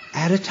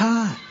at a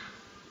time.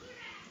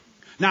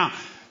 Now,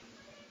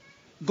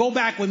 go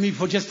back with me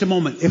for just a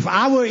moment. If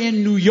I were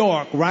in New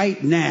York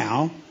right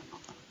now,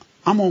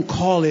 I'm going to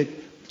call it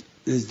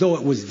as though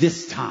it was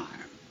this time.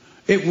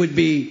 It would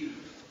be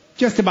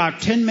just about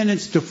 10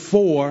 minutes to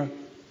 4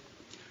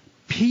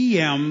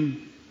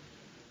 p.m.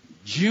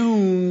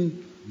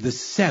 June the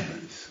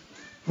 7th,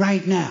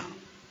 right now.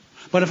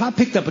 But if I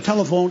picked up a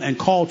telephone and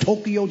called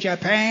Tokyo,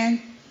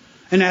 Japan,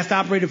 and asked the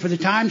operator for the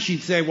time,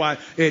 she'd say, well,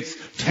 it's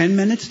 10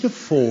 minutes to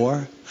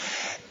 4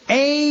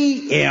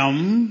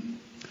 a.m.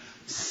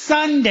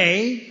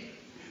 Sunday,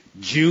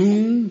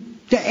 June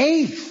the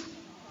 8th.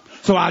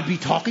 So I'd be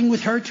talking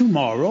with her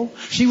tomorrow.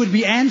 She would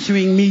be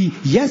answering me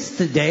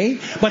yesterday,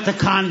 but the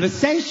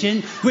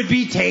conversation would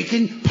be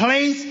taking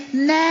place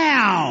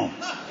now.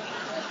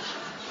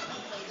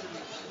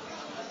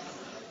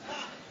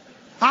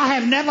 I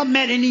have never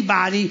met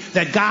anybody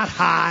that got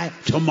high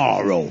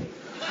tomorrow.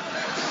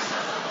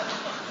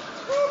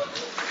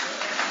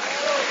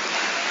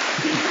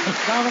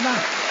 Let's talk about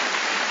it.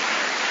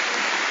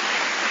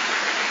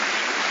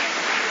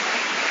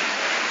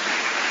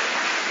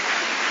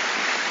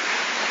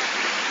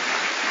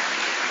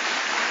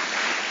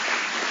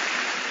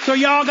 So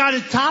y'all got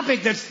a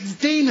topic that's the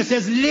theme that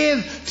says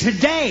live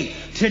today.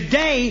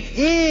 Today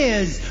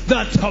is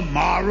the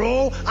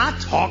tomorrow I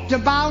talked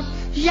about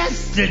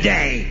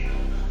yesterday.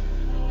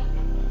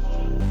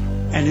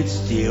 And it's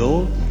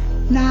still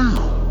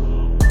now.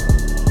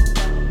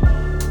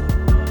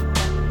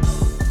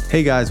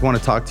 Hey guys, want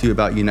to talk to you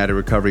about United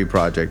Recovery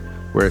Project.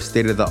 We're a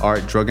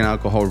state-of-the-art drug and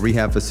alcohol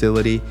rehab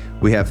facility.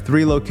 We have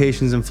 3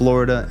 locations in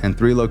Florida and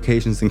 3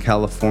 locations in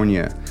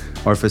California.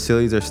 Our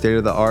facilities are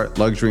state-of-the-art,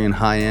 luxury, and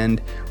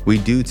high-end. We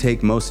do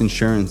take most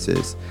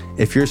insurances.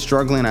 If you're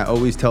struggling, I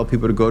always tell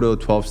people to go to a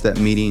 12-step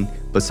meeting.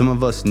 but some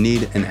of us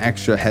need an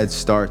extra head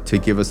start to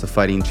give us a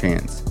fighting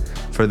chance.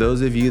 For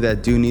those of you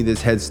that do need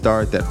this head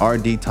start, that are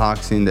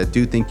detoxing, that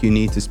do think you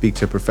need to speak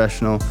to a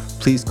professional,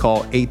 please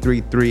call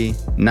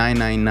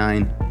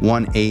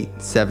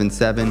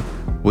 833-999-1877.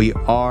 We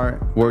are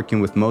working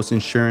with most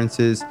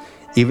insurances.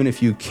 Even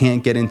if you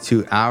can't get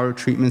into our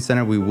treatment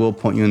center, we will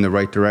point you in the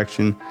right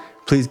direction.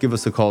 Please give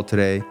us a call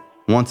today.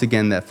 Once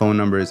again, that phone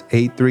number is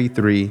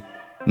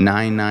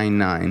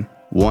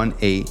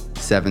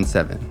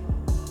 833-999-1877.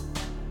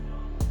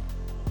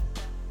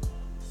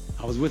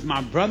 I was with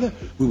my brother.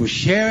 We were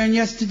sharing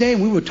yesterday,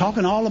 and we were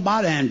talking all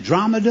about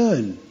Andromeda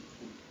and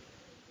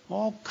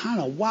all kind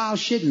of wild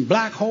shit and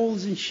black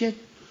holes and shit.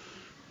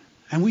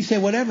 And we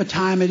said, whatever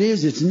time it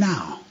is, it's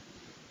now,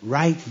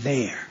 right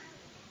there.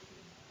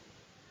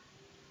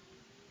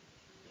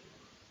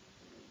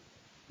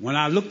 When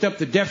I looked up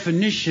the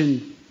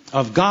definition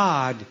of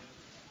God,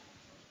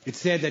 it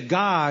said that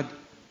God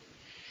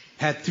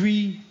had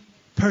three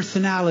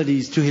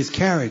personalities to his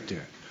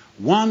character.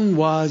 One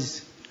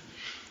was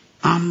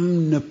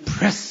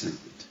omnipresent,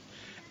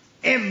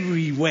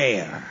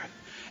 everywhere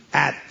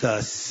at the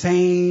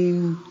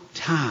same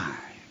time.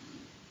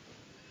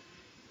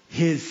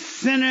 His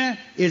center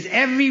is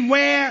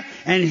everywhere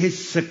and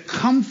his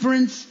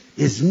circumference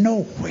is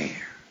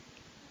nowhere.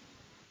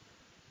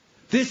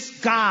 This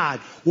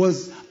God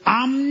was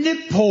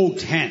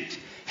omnipotent,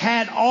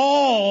 had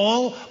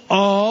all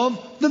of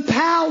the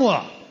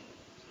power.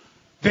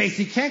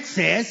 Basic text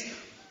says,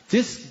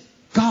 this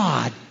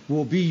God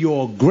will be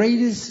your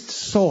greatest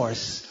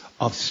source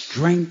of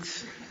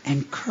strength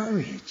and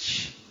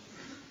courage.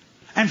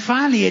 And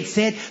finally, it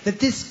said that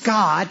this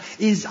God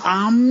is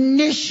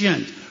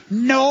omniscient,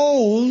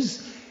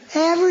 knows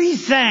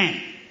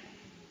everything.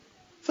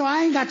 So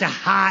I ain't got to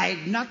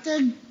hide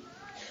nothing.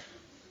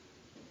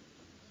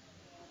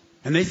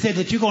 And they said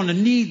that you're going to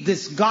need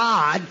this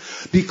God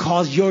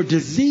because your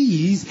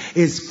disease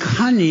is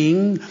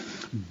cunning,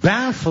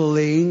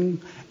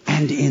 baffling,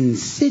 and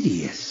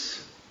insidious.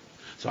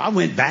 So I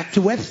went back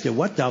to Webster.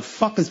 What the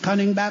fuck is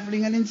cunning,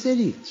 baffling, and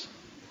insidious?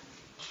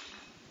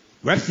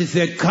 Webster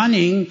said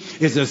cunning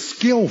is a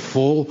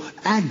skillful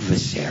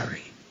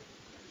adversary.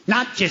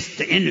 Not just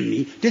the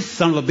enemy. This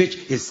son of a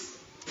bitch is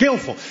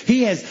skillful.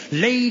 He has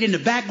laid in the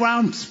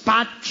background,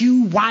 spotted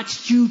you,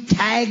 watched you,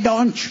 tagged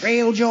on,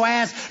 trailed your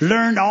ass,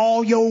 learned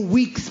all your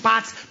weak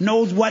spots,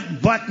 knows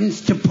what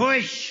buttons to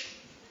push.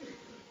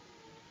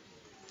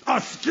 A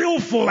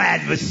skillful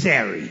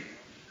adversary.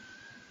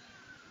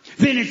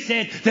 Then it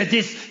said that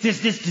this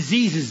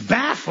disease is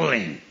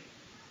baffling.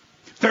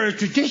 Third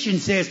tradition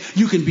says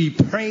you can be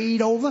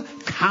prayed over,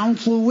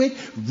 counseled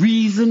with,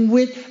 reasoned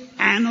with,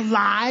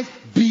 analyzed,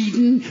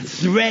 beaten,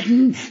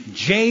 threatened,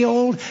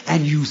 jailed,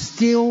 and you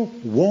still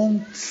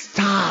won't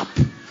stop.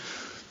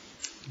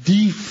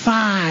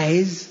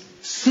 Defies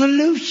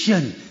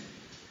solution.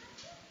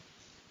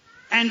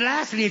 And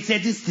lastly, it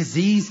said this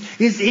disease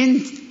is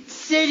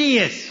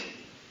insidious.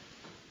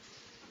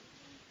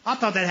 I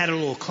thought that had a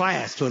little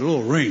class to it, a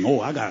little ring.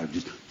 Oh,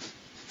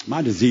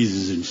 my disease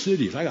is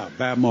insidious. I got a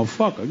bad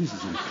motherfucker.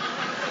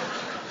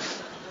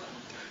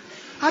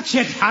 I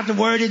checked out the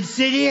word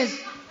insidious.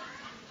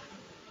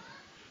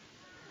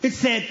 It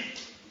said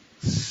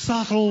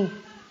subtle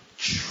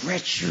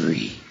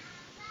treachery.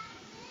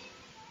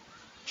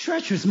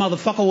 Treacherous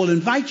motherfucker will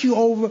invite you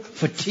over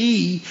for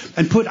tea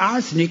and put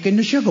arsenic in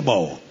the sugar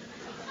bowl.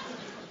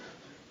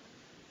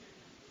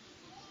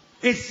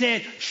 It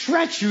said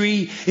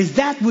treachery is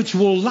that which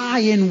will lie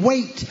in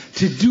wait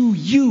to do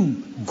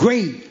you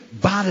great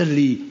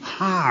bodily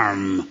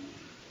harm.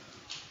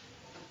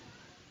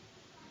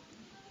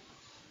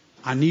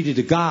 I needed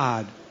a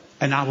God,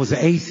 and I was an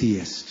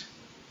atheist.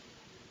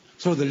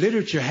 So the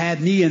literature had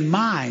me in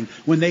mind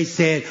when they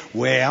said,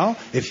 well,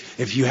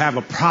 if you have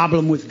a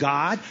problem with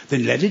God,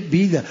 then let it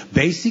be the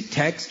basic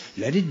text,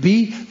 let it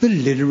be the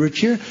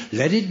literature,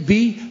 let it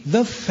be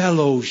the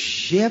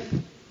fellowship.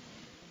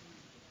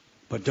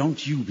 But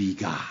don't you be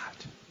God.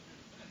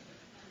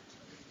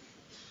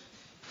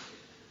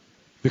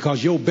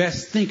 Because your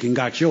best thinking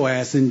got your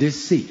ass in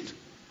this seat.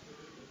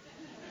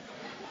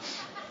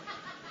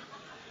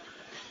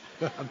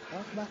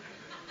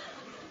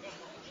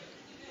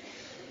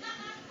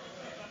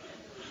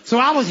 So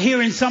I was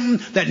hearing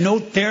something that no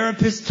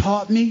therapist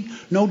taught me,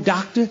 no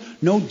doctor,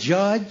 no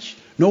judge,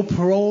 no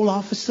parole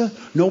officer,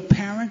 no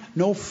parent,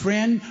 no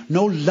friend,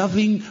 no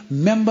loving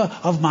member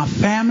of my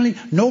family.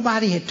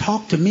 Nobody had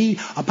talked to me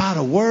about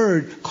a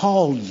word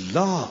called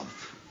love.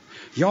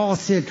 Y'all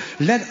said,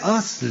 let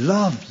us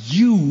love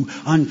you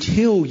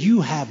until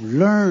you have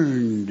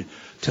learned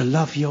to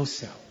love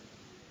yourself.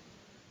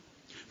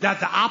 That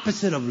the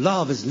opposite of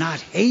love is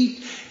not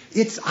hate.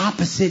 Its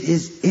opposite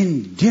is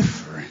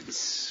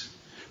indifference.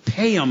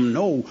 Pay them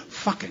no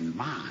fucking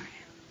mind.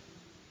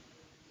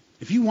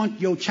 If you want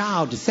your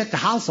child to set the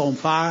house on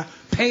fire,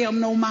 pay them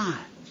no mind.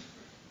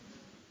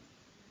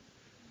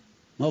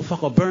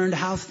 Motherfucker, burn the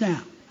house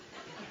down.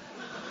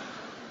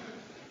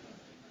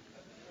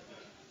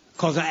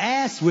 Because an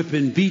ass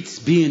whipping beats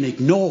being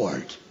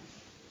ignored.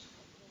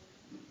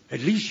 At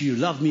least you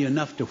love me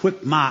enough to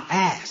whip my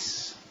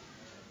ass.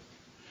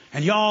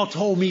 And y'all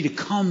told me to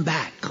come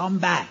back, come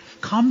back,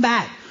 come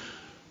back.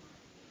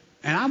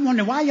 And I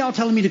wonder why y'all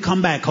telling me to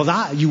come back?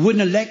 Because you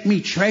wouldn't elect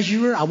me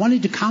treasurer? I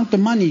wanted to count the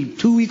money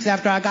 2 weeks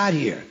after I got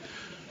here.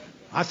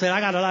 I said, I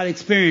got a lot of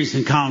experience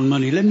in counting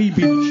money. Let me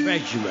be the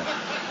treasurer.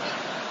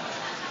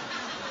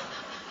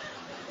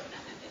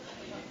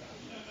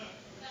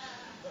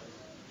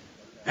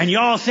 And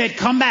y'all said,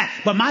 come back.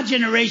 But my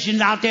generation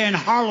out there in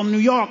Harlem, New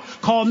York,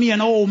 called me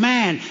an old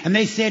man. And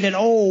they said that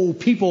old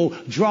people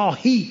draw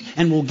heat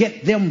and will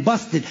get them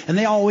busted. And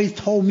they always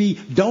told me,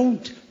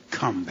 don't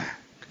come back.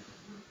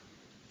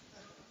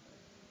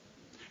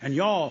 And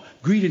y'all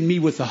greeted me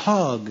with a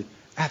hug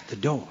at the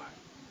door.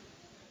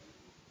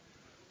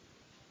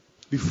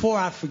 Before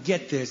I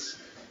forget this,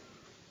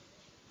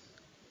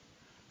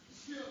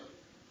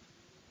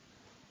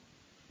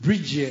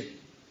 Bridget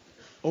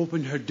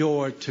opened her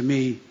door to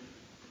me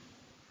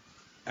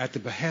at the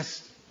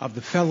behest of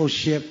the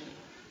fellowship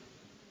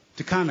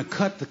to kind of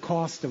cut the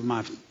cost of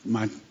my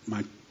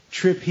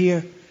trip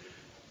here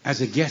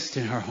as a guest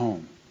in her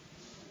home.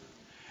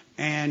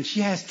 And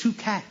she has 2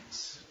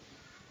 cats.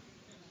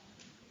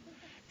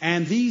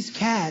 And these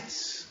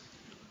cats,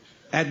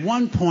 at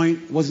one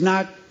point, was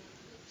not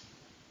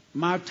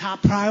my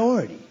top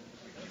priority.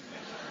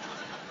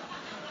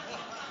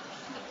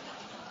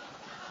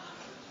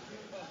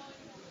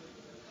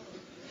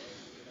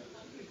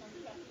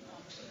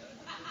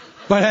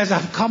 But as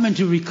I've come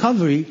into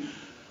recovery,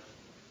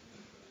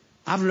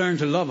 I've learned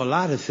to love a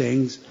lot of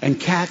things, and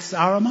cats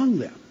are among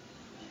them.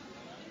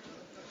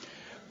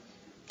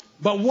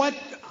 But what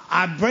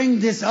I bring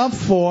this up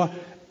for,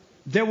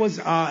 there was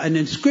an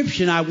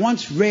inscription I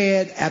once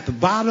read at the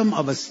bottom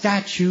of a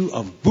statue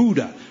of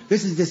Buddha.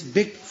 This is this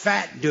big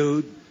fat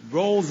dude,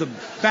 rolls of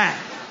fat,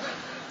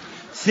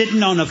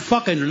 sitting on a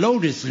fucking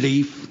lotus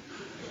leaf,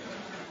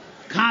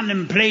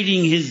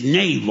 contemplating his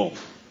navel.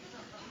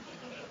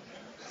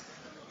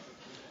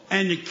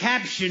 And the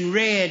caption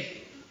read,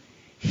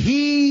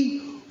 "He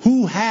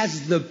who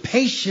has the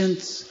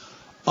patience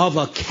of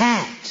a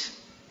cat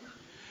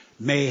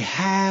may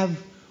have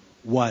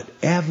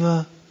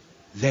whatever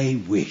they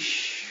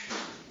wish."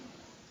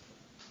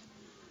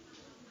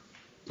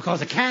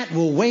 Because a cat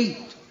will wait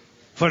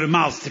for the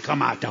mouse to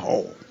come out the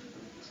hole.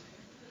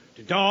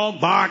 The dog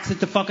barks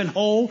at the fucking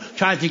hole,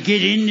 tries to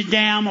get in the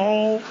damn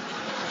hole.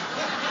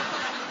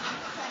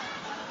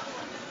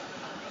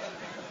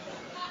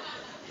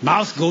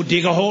 Mouse go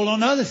dig a hole on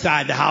the other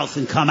side of the house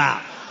and come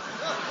out.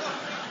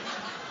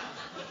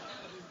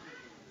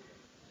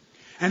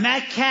 And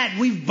that cat,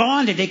 we've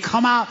bonded. They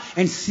come out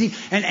and see,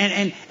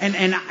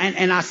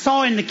 and I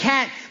saw in the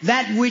cat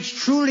that which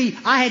truly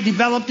I had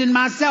developed in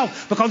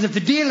myself. Because if the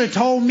dealer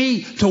told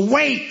me to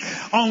wait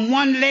on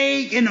one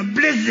leg in a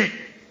blizzard,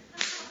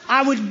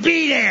 I would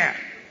be there.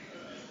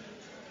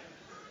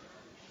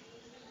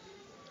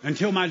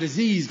 Until my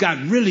disease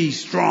got really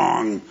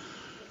strong.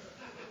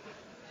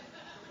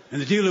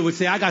 And the dealer would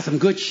say, "I got some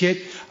good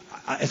shit.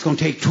 It's going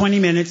to take 20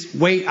 minutes.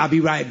 Wait, I'll be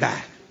right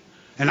back."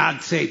 And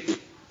I'd say,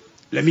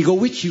 "Let me go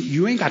with you.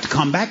 You ain't got to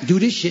come back. Do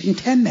this shit in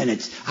 10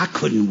 minutes. I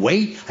couldn't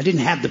wait. I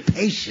didn't have the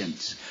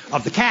patience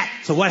of the cat.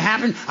 So what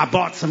happened? I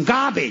bought some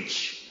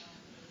garbage.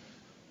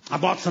 I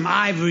bought some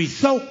Ivory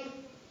soap.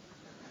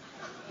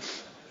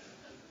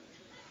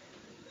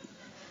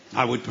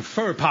 I would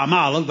prefer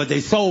Palmolive, but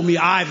they sold me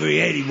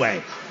Ivory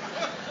anyway.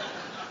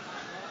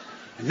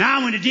 And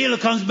now when the dealer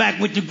comes back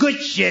with the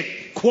good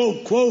shit,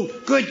 quote,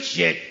 quote, good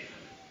shit,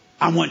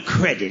 I want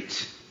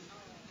credit.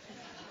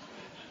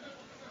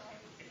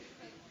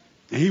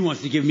 And he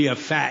wants to give me a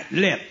fat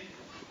lip.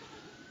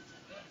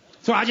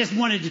 So I just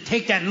wanted to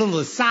take that little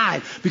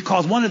aside,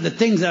 because one of the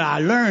things that I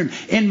learned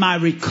in my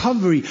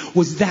recovery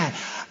was that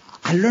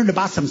I learned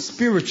about some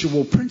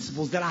spiritual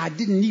principles that I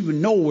didn't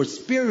even know were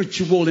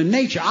spiritual in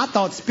nature. I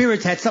thought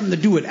spirits had something to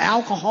do with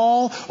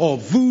alcohol or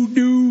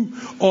voodoo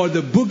or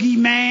the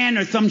boogeyman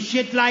or some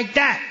shit like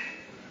that.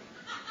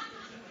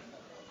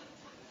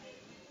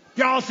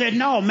 Y'all said,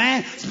 no,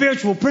 man,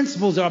 spiritual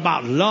principles are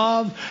about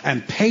love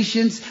and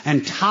patience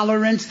and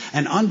tolerance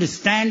and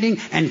understanding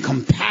and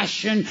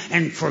compassion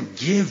and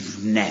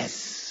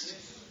forgiveness.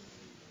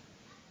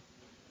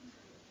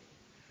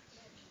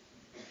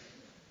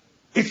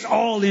 It's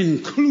all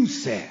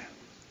inclusive.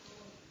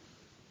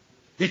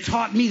 They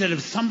taught me that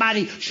if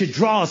somebody should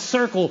draw a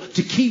circle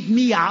to keep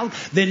me out,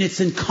 then it's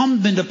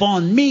incumbent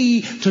upon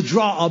me to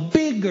draw a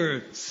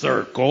bigger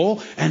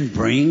circle and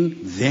bring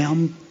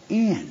them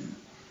in.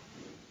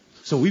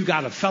 So we've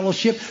got a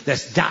fellowship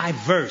that's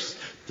diverse.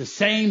 The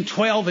same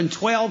 12 and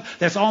 12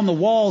 that's on the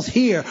walls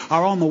here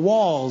are on the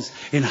walls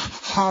in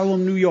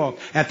Harlem, New York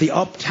at the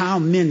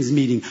Uptown Men's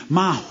Meeting.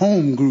 My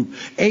home group,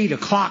 8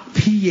 o'clock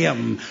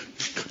p.m.,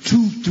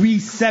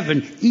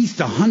 237 East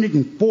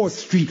 104th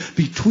Street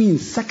between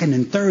 2nd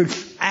and 3rd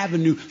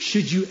Avenue.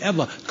 Should you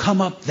ever come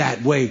up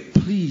that way,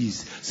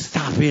 please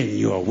stop in.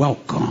 You're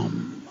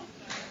welcome.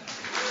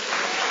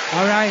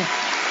 All right?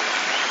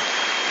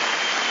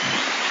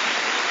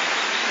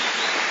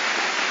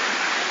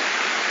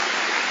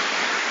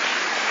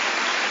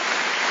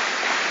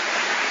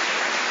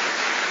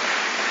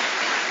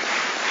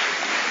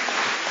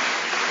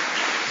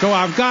 So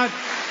I've got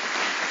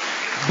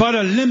but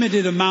a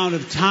limited amount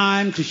of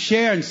time to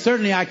share, and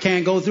certainly I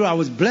can't go through. I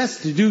was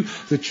blessed to do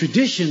the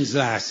traditions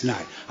last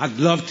night. I'd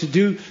love to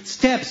do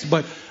steps,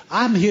 but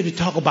I'm here to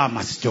talk about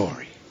my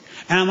story.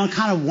 And I'm going to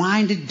kind of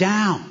wind it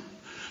down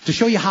to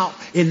show you how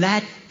in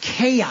that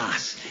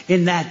chaos,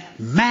 in that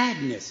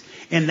madness,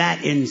 in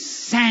that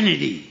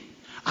insanity,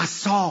 I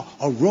saw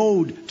a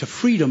road to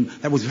freedom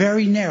that was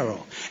very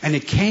narrow. And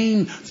it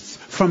came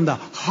from the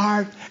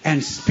heart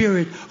and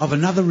spirit of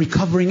another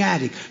recovering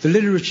addict. The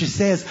literature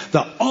says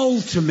the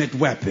ultimate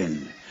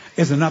weapon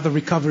is another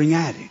recovering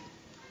addict.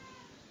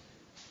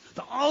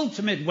 The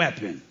ultimate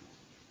weapon.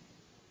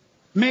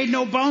 Made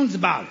no bones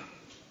about it.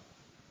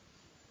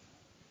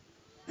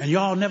 And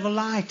y'all never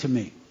lied to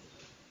me.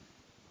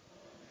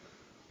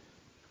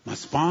 My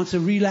sponsor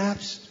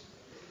relapsed,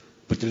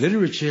 but the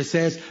literature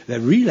says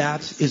that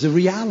relapse is a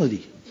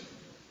reality,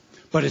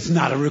 but it's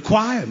not a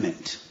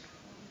requirement.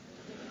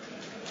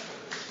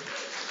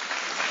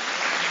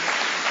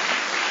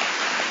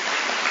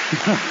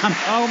 I'm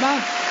talking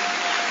about?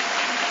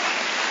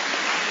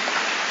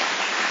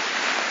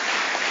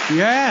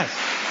 Yes.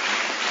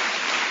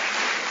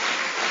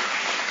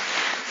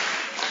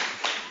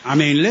 I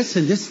mean,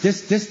 listen, this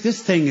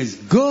thing is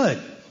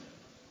good.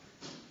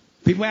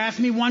 People asked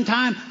me one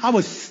time, I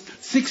was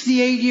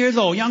 68 years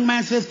old. Young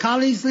man says,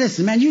 colleagues,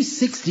 listen, man, you're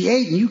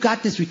 68 and you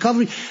got this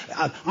recovery.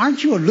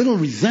 Aren't you a little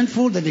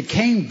resentful that it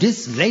came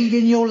this late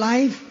in your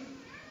life?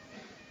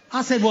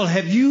 I said, well,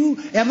 have you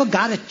ever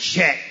got a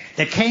check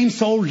that came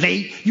so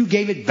late you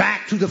gave it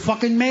back to the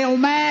fucking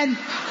mailman? You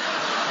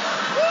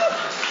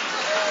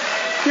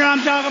know what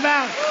I'm talking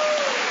about?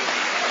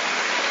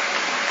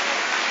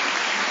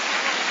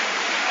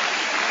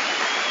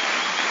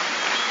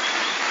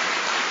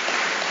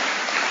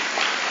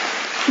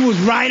 It was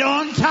right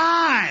on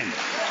time.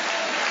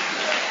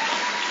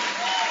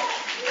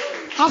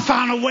 I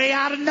found a way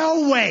out of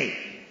no way.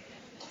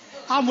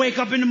 I wake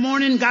up in the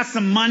morning and got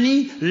some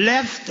money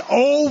left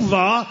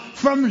over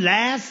from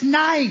last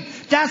night.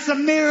 That's a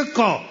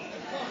miracle.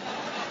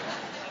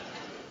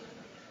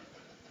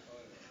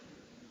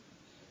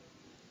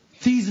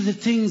 These are the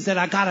things that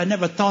I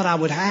never thought I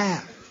would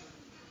have.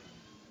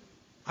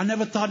 I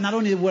never thought not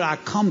only would I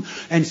come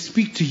and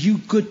speak to you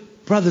good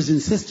brothers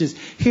and sisters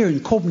here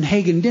in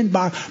Copenhagen,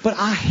 Denmark, but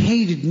I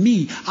hated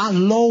me. I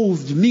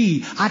loathed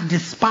me. I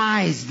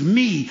despised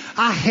me.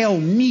 I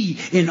held me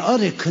in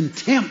utter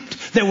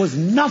contempt. There was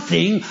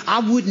nothing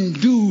I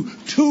wouldn't do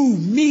to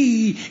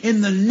me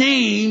in the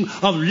name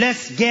of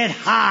let's get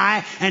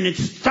high, and it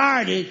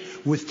started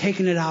with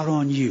taking it out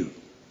on you.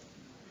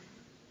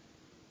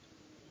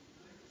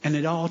 And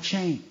it all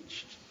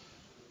changed.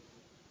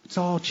 It's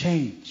all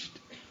changed.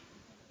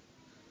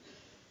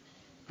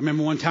 I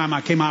remember one time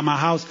I came out of my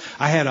house,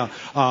 I had a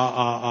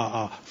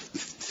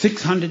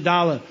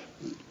 $600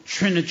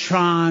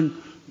 Trinitron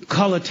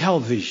color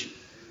television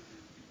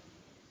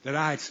that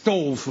I had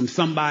stole from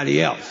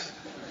somebody else.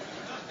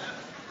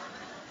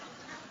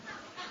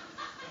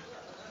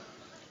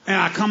 And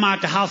I come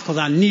out the house because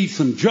I need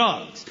some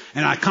drugs.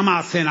 And I come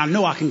out saying, I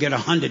know I can get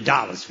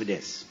 $100 for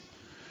this.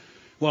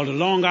 Well, the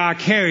longer I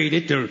carried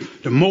it,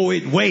 the more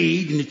it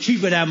weighed and the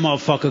cheaper that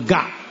motherfucker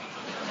got.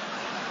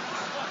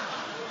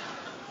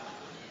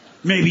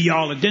 Maybe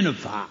y'all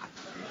identify.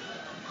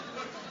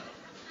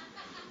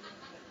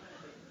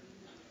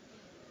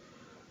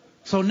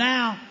 So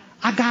now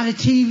I got a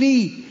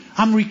TV.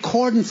 I'm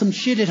recording some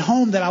shit at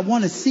home that I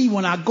want to see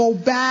when I go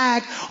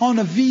back on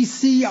a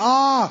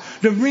VCR.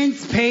 The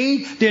rent's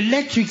paid, the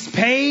electric's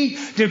paid,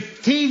 the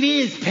TV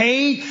is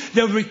paid,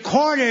 the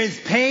recorder is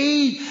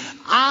paid,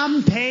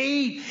 I'm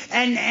paid,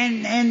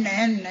 and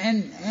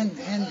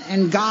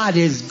God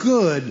is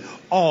good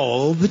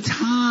all the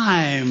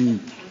time.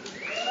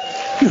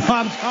 You know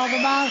what I'm talking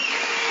about?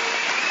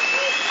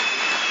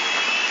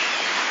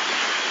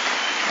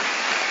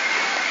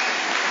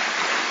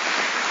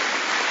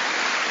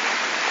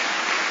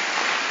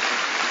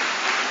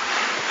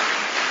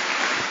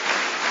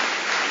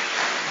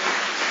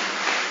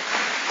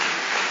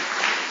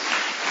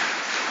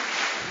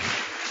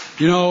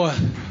 You know,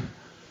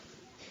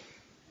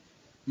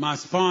 my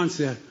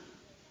sponsor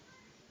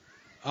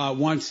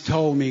once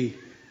told me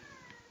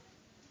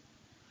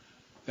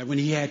that when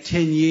he had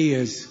 10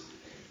 years,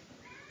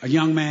 a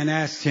young man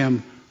asked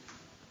him,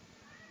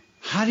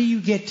 how do you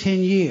get 10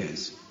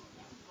 years?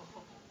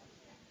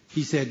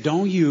 He said,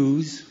 don't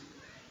use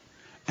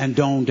and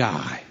don't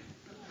die.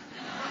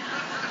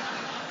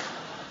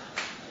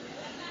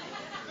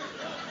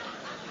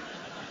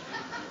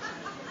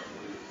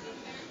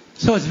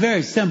 So it's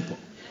very simple.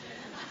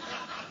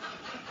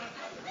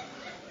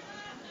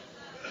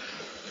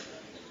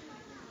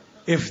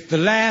 If the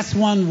last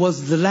one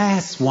was the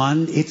last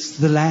one, it's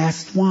the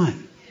last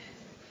one.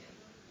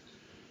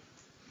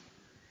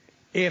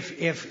 I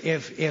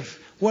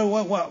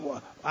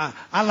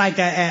like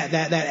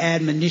that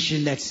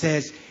admonition that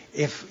says,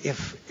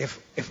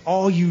 if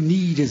all you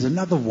need is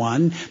another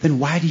one, then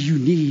why do you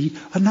need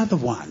another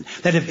one?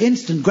 That if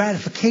instant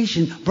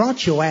gratification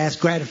brought your ass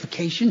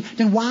gratification,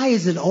 then why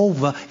is it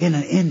over in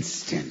an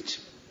instant?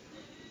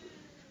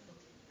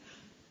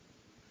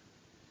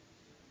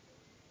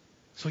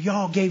 So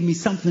y'all gave me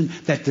something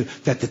that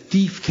the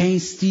thief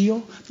can't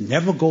steal,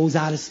 never goes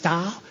out of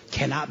style,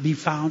 cannot be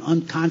found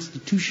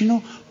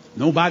unconstitutional.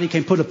 Nobody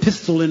can put a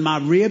pistol in my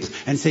ribs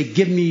and say,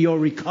 give me your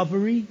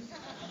recovery.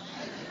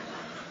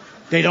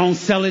 They don't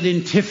sell it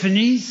in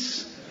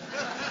Tiffany's.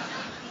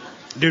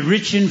 The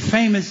rich and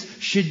famous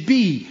should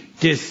be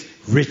this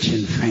rich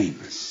and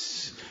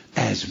famous,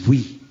 as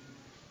we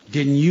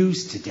didn't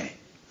use today.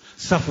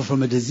 Suffer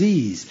from a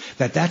disease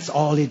that's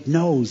all it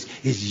knows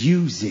is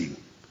using.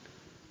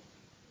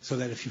 So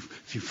that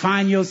if you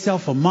find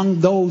yourself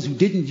among those who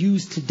didn't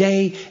use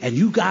today and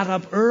you got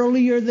up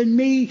earlier than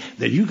me,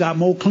 then you got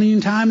more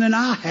clean time than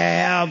I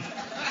have.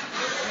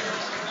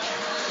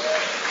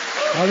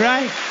 All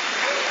right?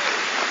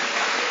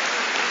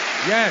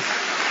 Yes.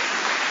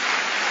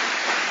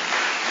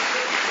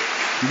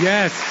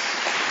 Yes.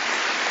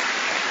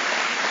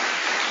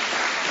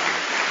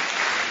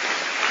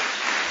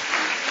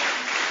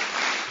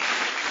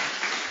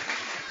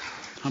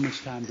 How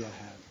much time do I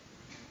have?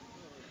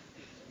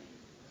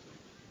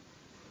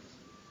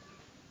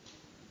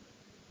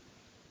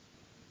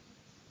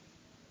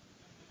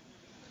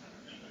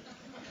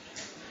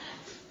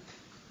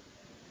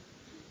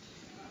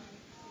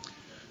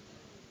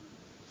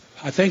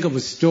 I think of a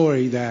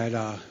story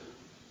that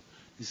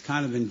is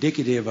kind of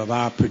indicative of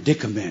our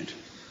predicament.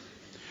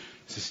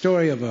 It's a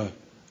story of a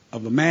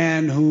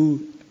man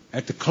who,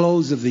 at the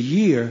close of the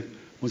year,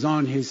 was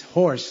on his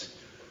horse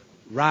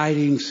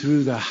riding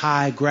through the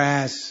high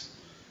grass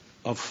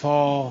of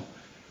fall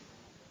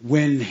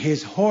when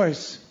his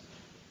horse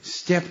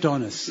stepped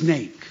on a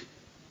snake.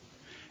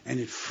 And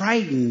it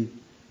frightened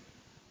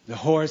the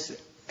horse,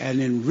 and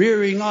in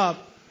rearing up,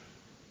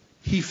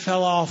 he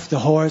fell off the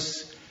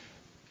horse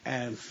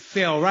and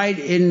fell right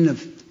in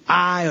the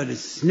eye of the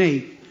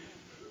snake,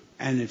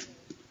 and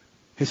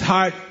his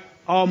heart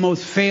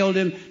almost failed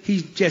him.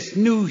 He just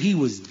knew he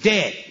was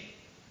dead.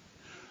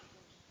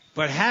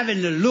 But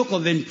having the look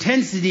of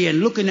intensity and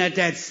looking at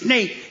that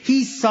snake,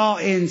 he saw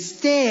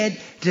instead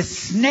the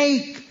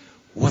snake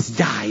was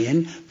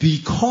dying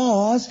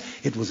because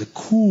it was a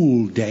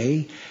cool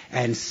day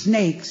and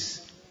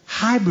snakes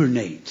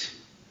hibernate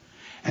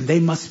and they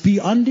must be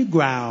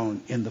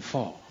underground in the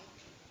fall.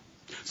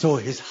 So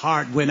his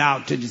heart went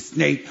out to the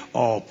snake.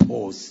 Oh,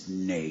 poor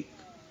snake.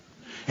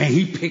 And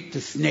he picked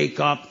the snake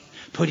up,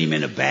 put him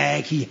in a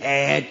bag he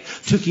had,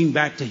 took him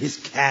back to his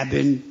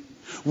cabin,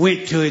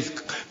 went to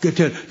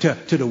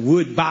the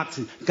wood box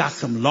and got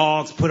some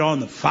logs, put on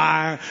the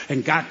fire,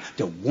 and got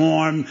the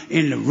warm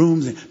in the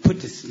rooms and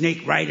put the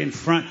snake right in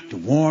front to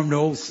warm the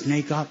old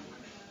snake up.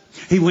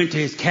 He went to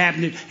his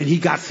cabinet and he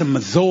got some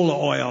Mazola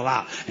oil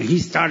out and he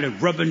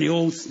started rubbing the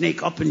old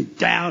snake up and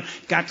down,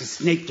 got the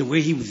snake to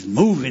where he was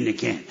moving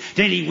again.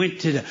 Then he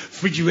went to the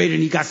refrigerator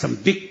and he got some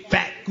big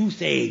fat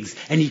goose eggs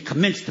and he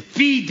commenced to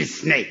feed the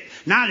snake.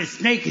 Now the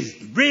snake is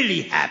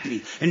really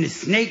happy and the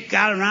snake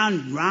got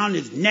around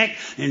his neck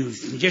and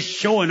was just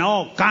showing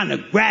all kind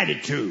of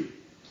gratitude.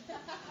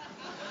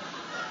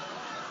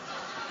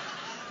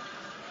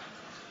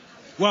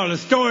 Well, the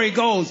story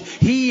goes,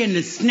 he and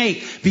the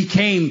snake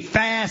became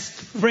fast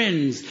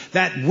friends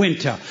that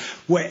winter.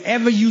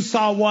 Wherever you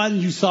saw one,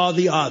 you saw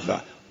the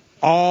other.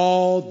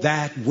 All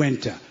that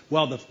winter.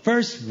 Well, the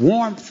first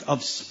warmth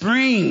of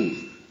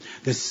spring,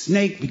 the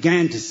snake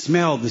began to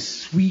smell the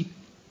sweet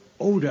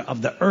odor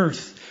of the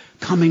earth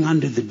coming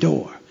under the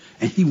door,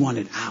 and he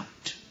wanted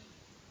out.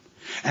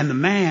 And the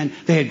man,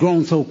 they had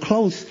grown so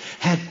close,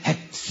 had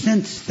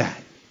sensed that.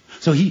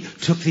 So he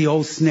took the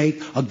old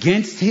snake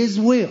against his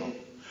will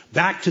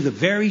back to the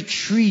very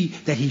tree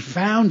that he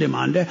found him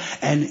under,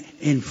 and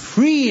in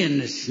freeing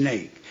the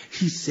snake,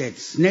 he said,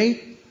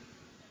 "Snake,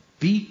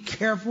 be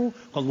careful,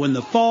 because when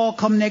the fall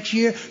come next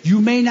year, you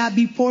may not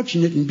be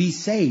fortunate and be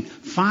saved.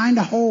 Find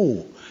a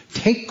hole.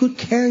 Take good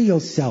care of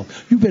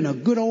yourself. You've been a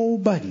good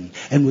old buddy."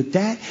 And with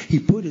that, he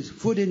put his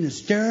foot in the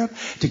stirrup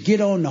to get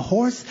on the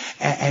horse,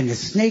 and the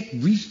snake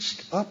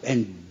reached up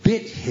and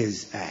bit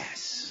his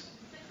ass.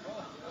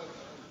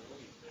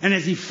 And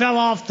as he fell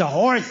off the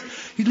horse,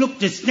 he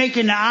looked the snake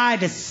in the eye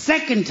the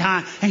second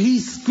time, and he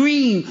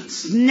screamed,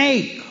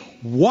 "Snake,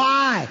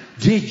 why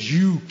did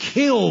you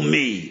kill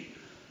me?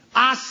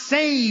 I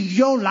saved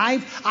your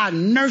life. I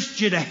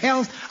nursed you to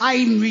health. I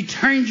even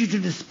returned you to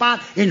the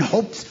spot in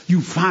hopes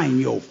you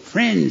find your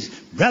friends,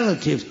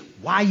 relatives.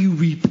 Why you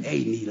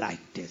repay me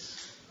like this?"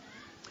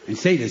 And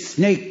say the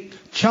snake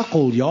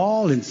chuckled,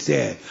 y'all, and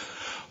said,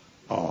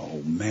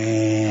 "Oh,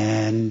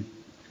 man,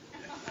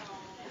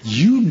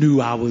 you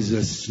knew I was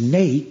a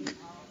snake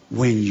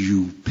when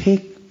you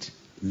picked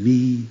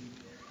me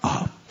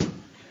up."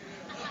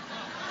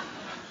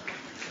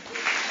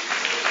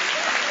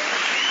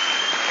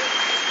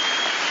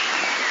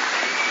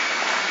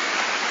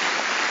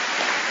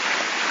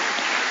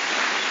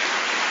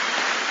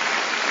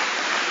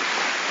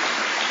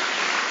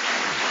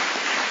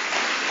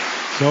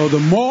 So the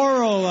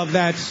moral of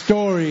that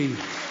story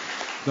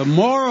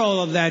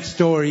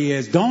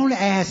is, don't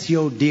ask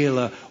your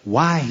dealer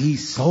why he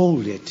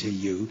sold it to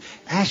you.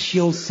 Ask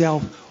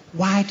yourself,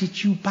 why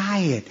did you buy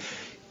it?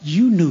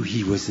 You knew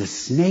he was a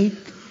snake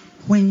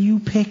when you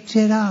picked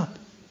it up.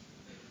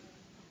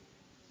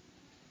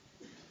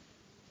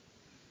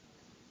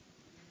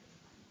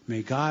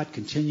 May God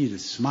continue to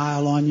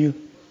smile on you.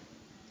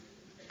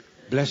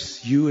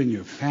 Bless you and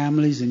your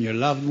families and your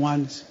loved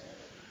ones.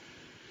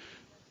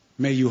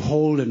 May you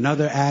hold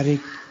another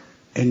addict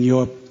in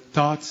your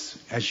thoughts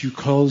as you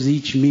close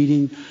each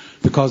meeting,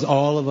 because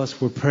all of us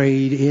were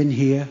prayed in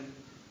here.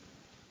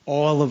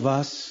 All of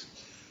us.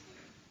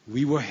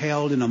 We were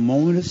held in a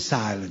moment of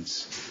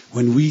silence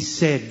when we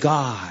said,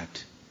 God,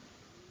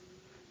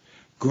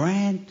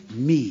 grant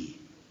me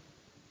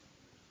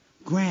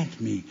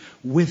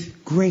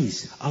with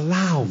grace,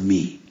 allow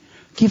me,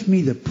 give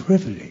me the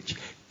privilege.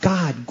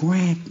 God,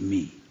 grant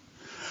me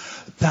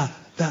the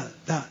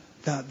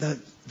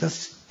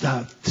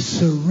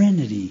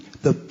serenity,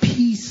 the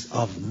peace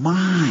of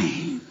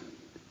mind.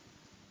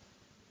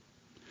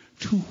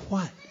 To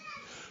what?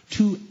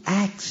 To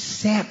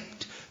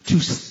accept,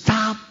 to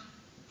stop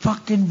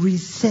fucking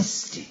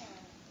resisting.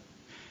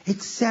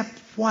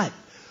 Accept what?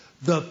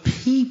 The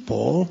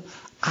people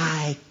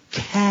I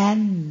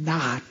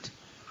cannot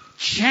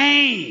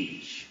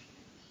change.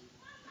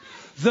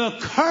 The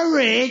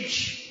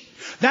courage,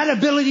 that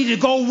ability to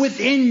go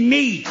within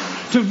me,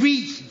 to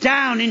reach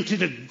down into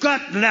the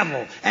gut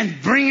level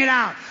and bring it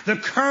out. The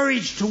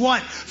courage to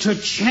what? To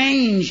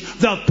change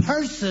the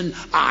person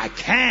I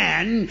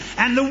can,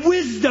 and the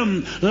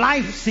wisdom,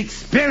 life's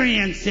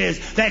experiences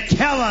that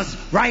tell us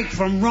right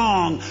from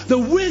wrong. The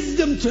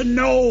wisdom to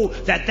know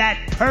that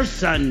that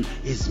person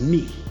is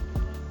me.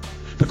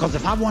 Because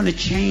if I want to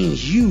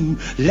change you,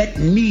 let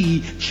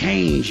me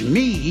change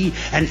me.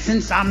 And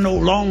since I'm no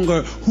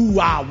longer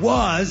who I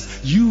was,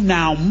 you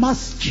now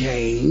must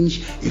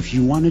change if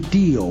you want to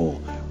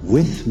deal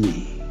with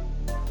me.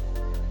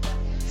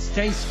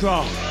 Stay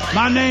strong.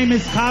 My name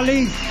is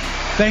Khalid.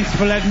 Thanks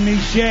for letting me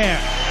share.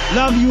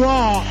 Love you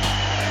all.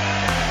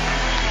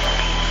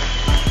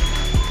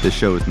 This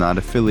show is not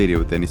affiliated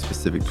with any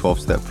specific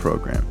 12-step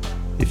program.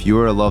 If you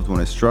or a loved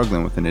one is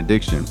struggling with an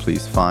addiction,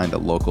 please find a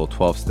local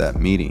 12-step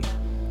meeting.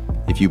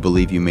 If you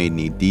believe you may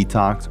need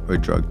detox or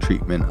drug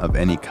treatment of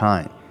any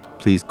kind,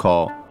 please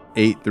call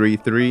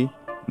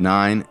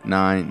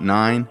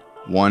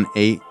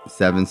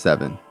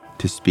 833-999-1877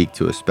 to speak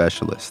to a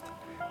specialist.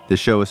 This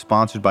show is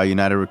sponsored by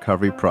United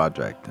Recovery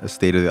Project, a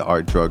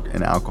state-of-the-art drug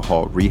and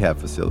alcohol rehab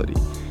facility.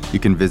 You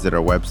can visit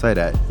our website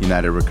at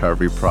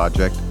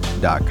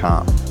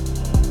unitedrecoveryproject.com.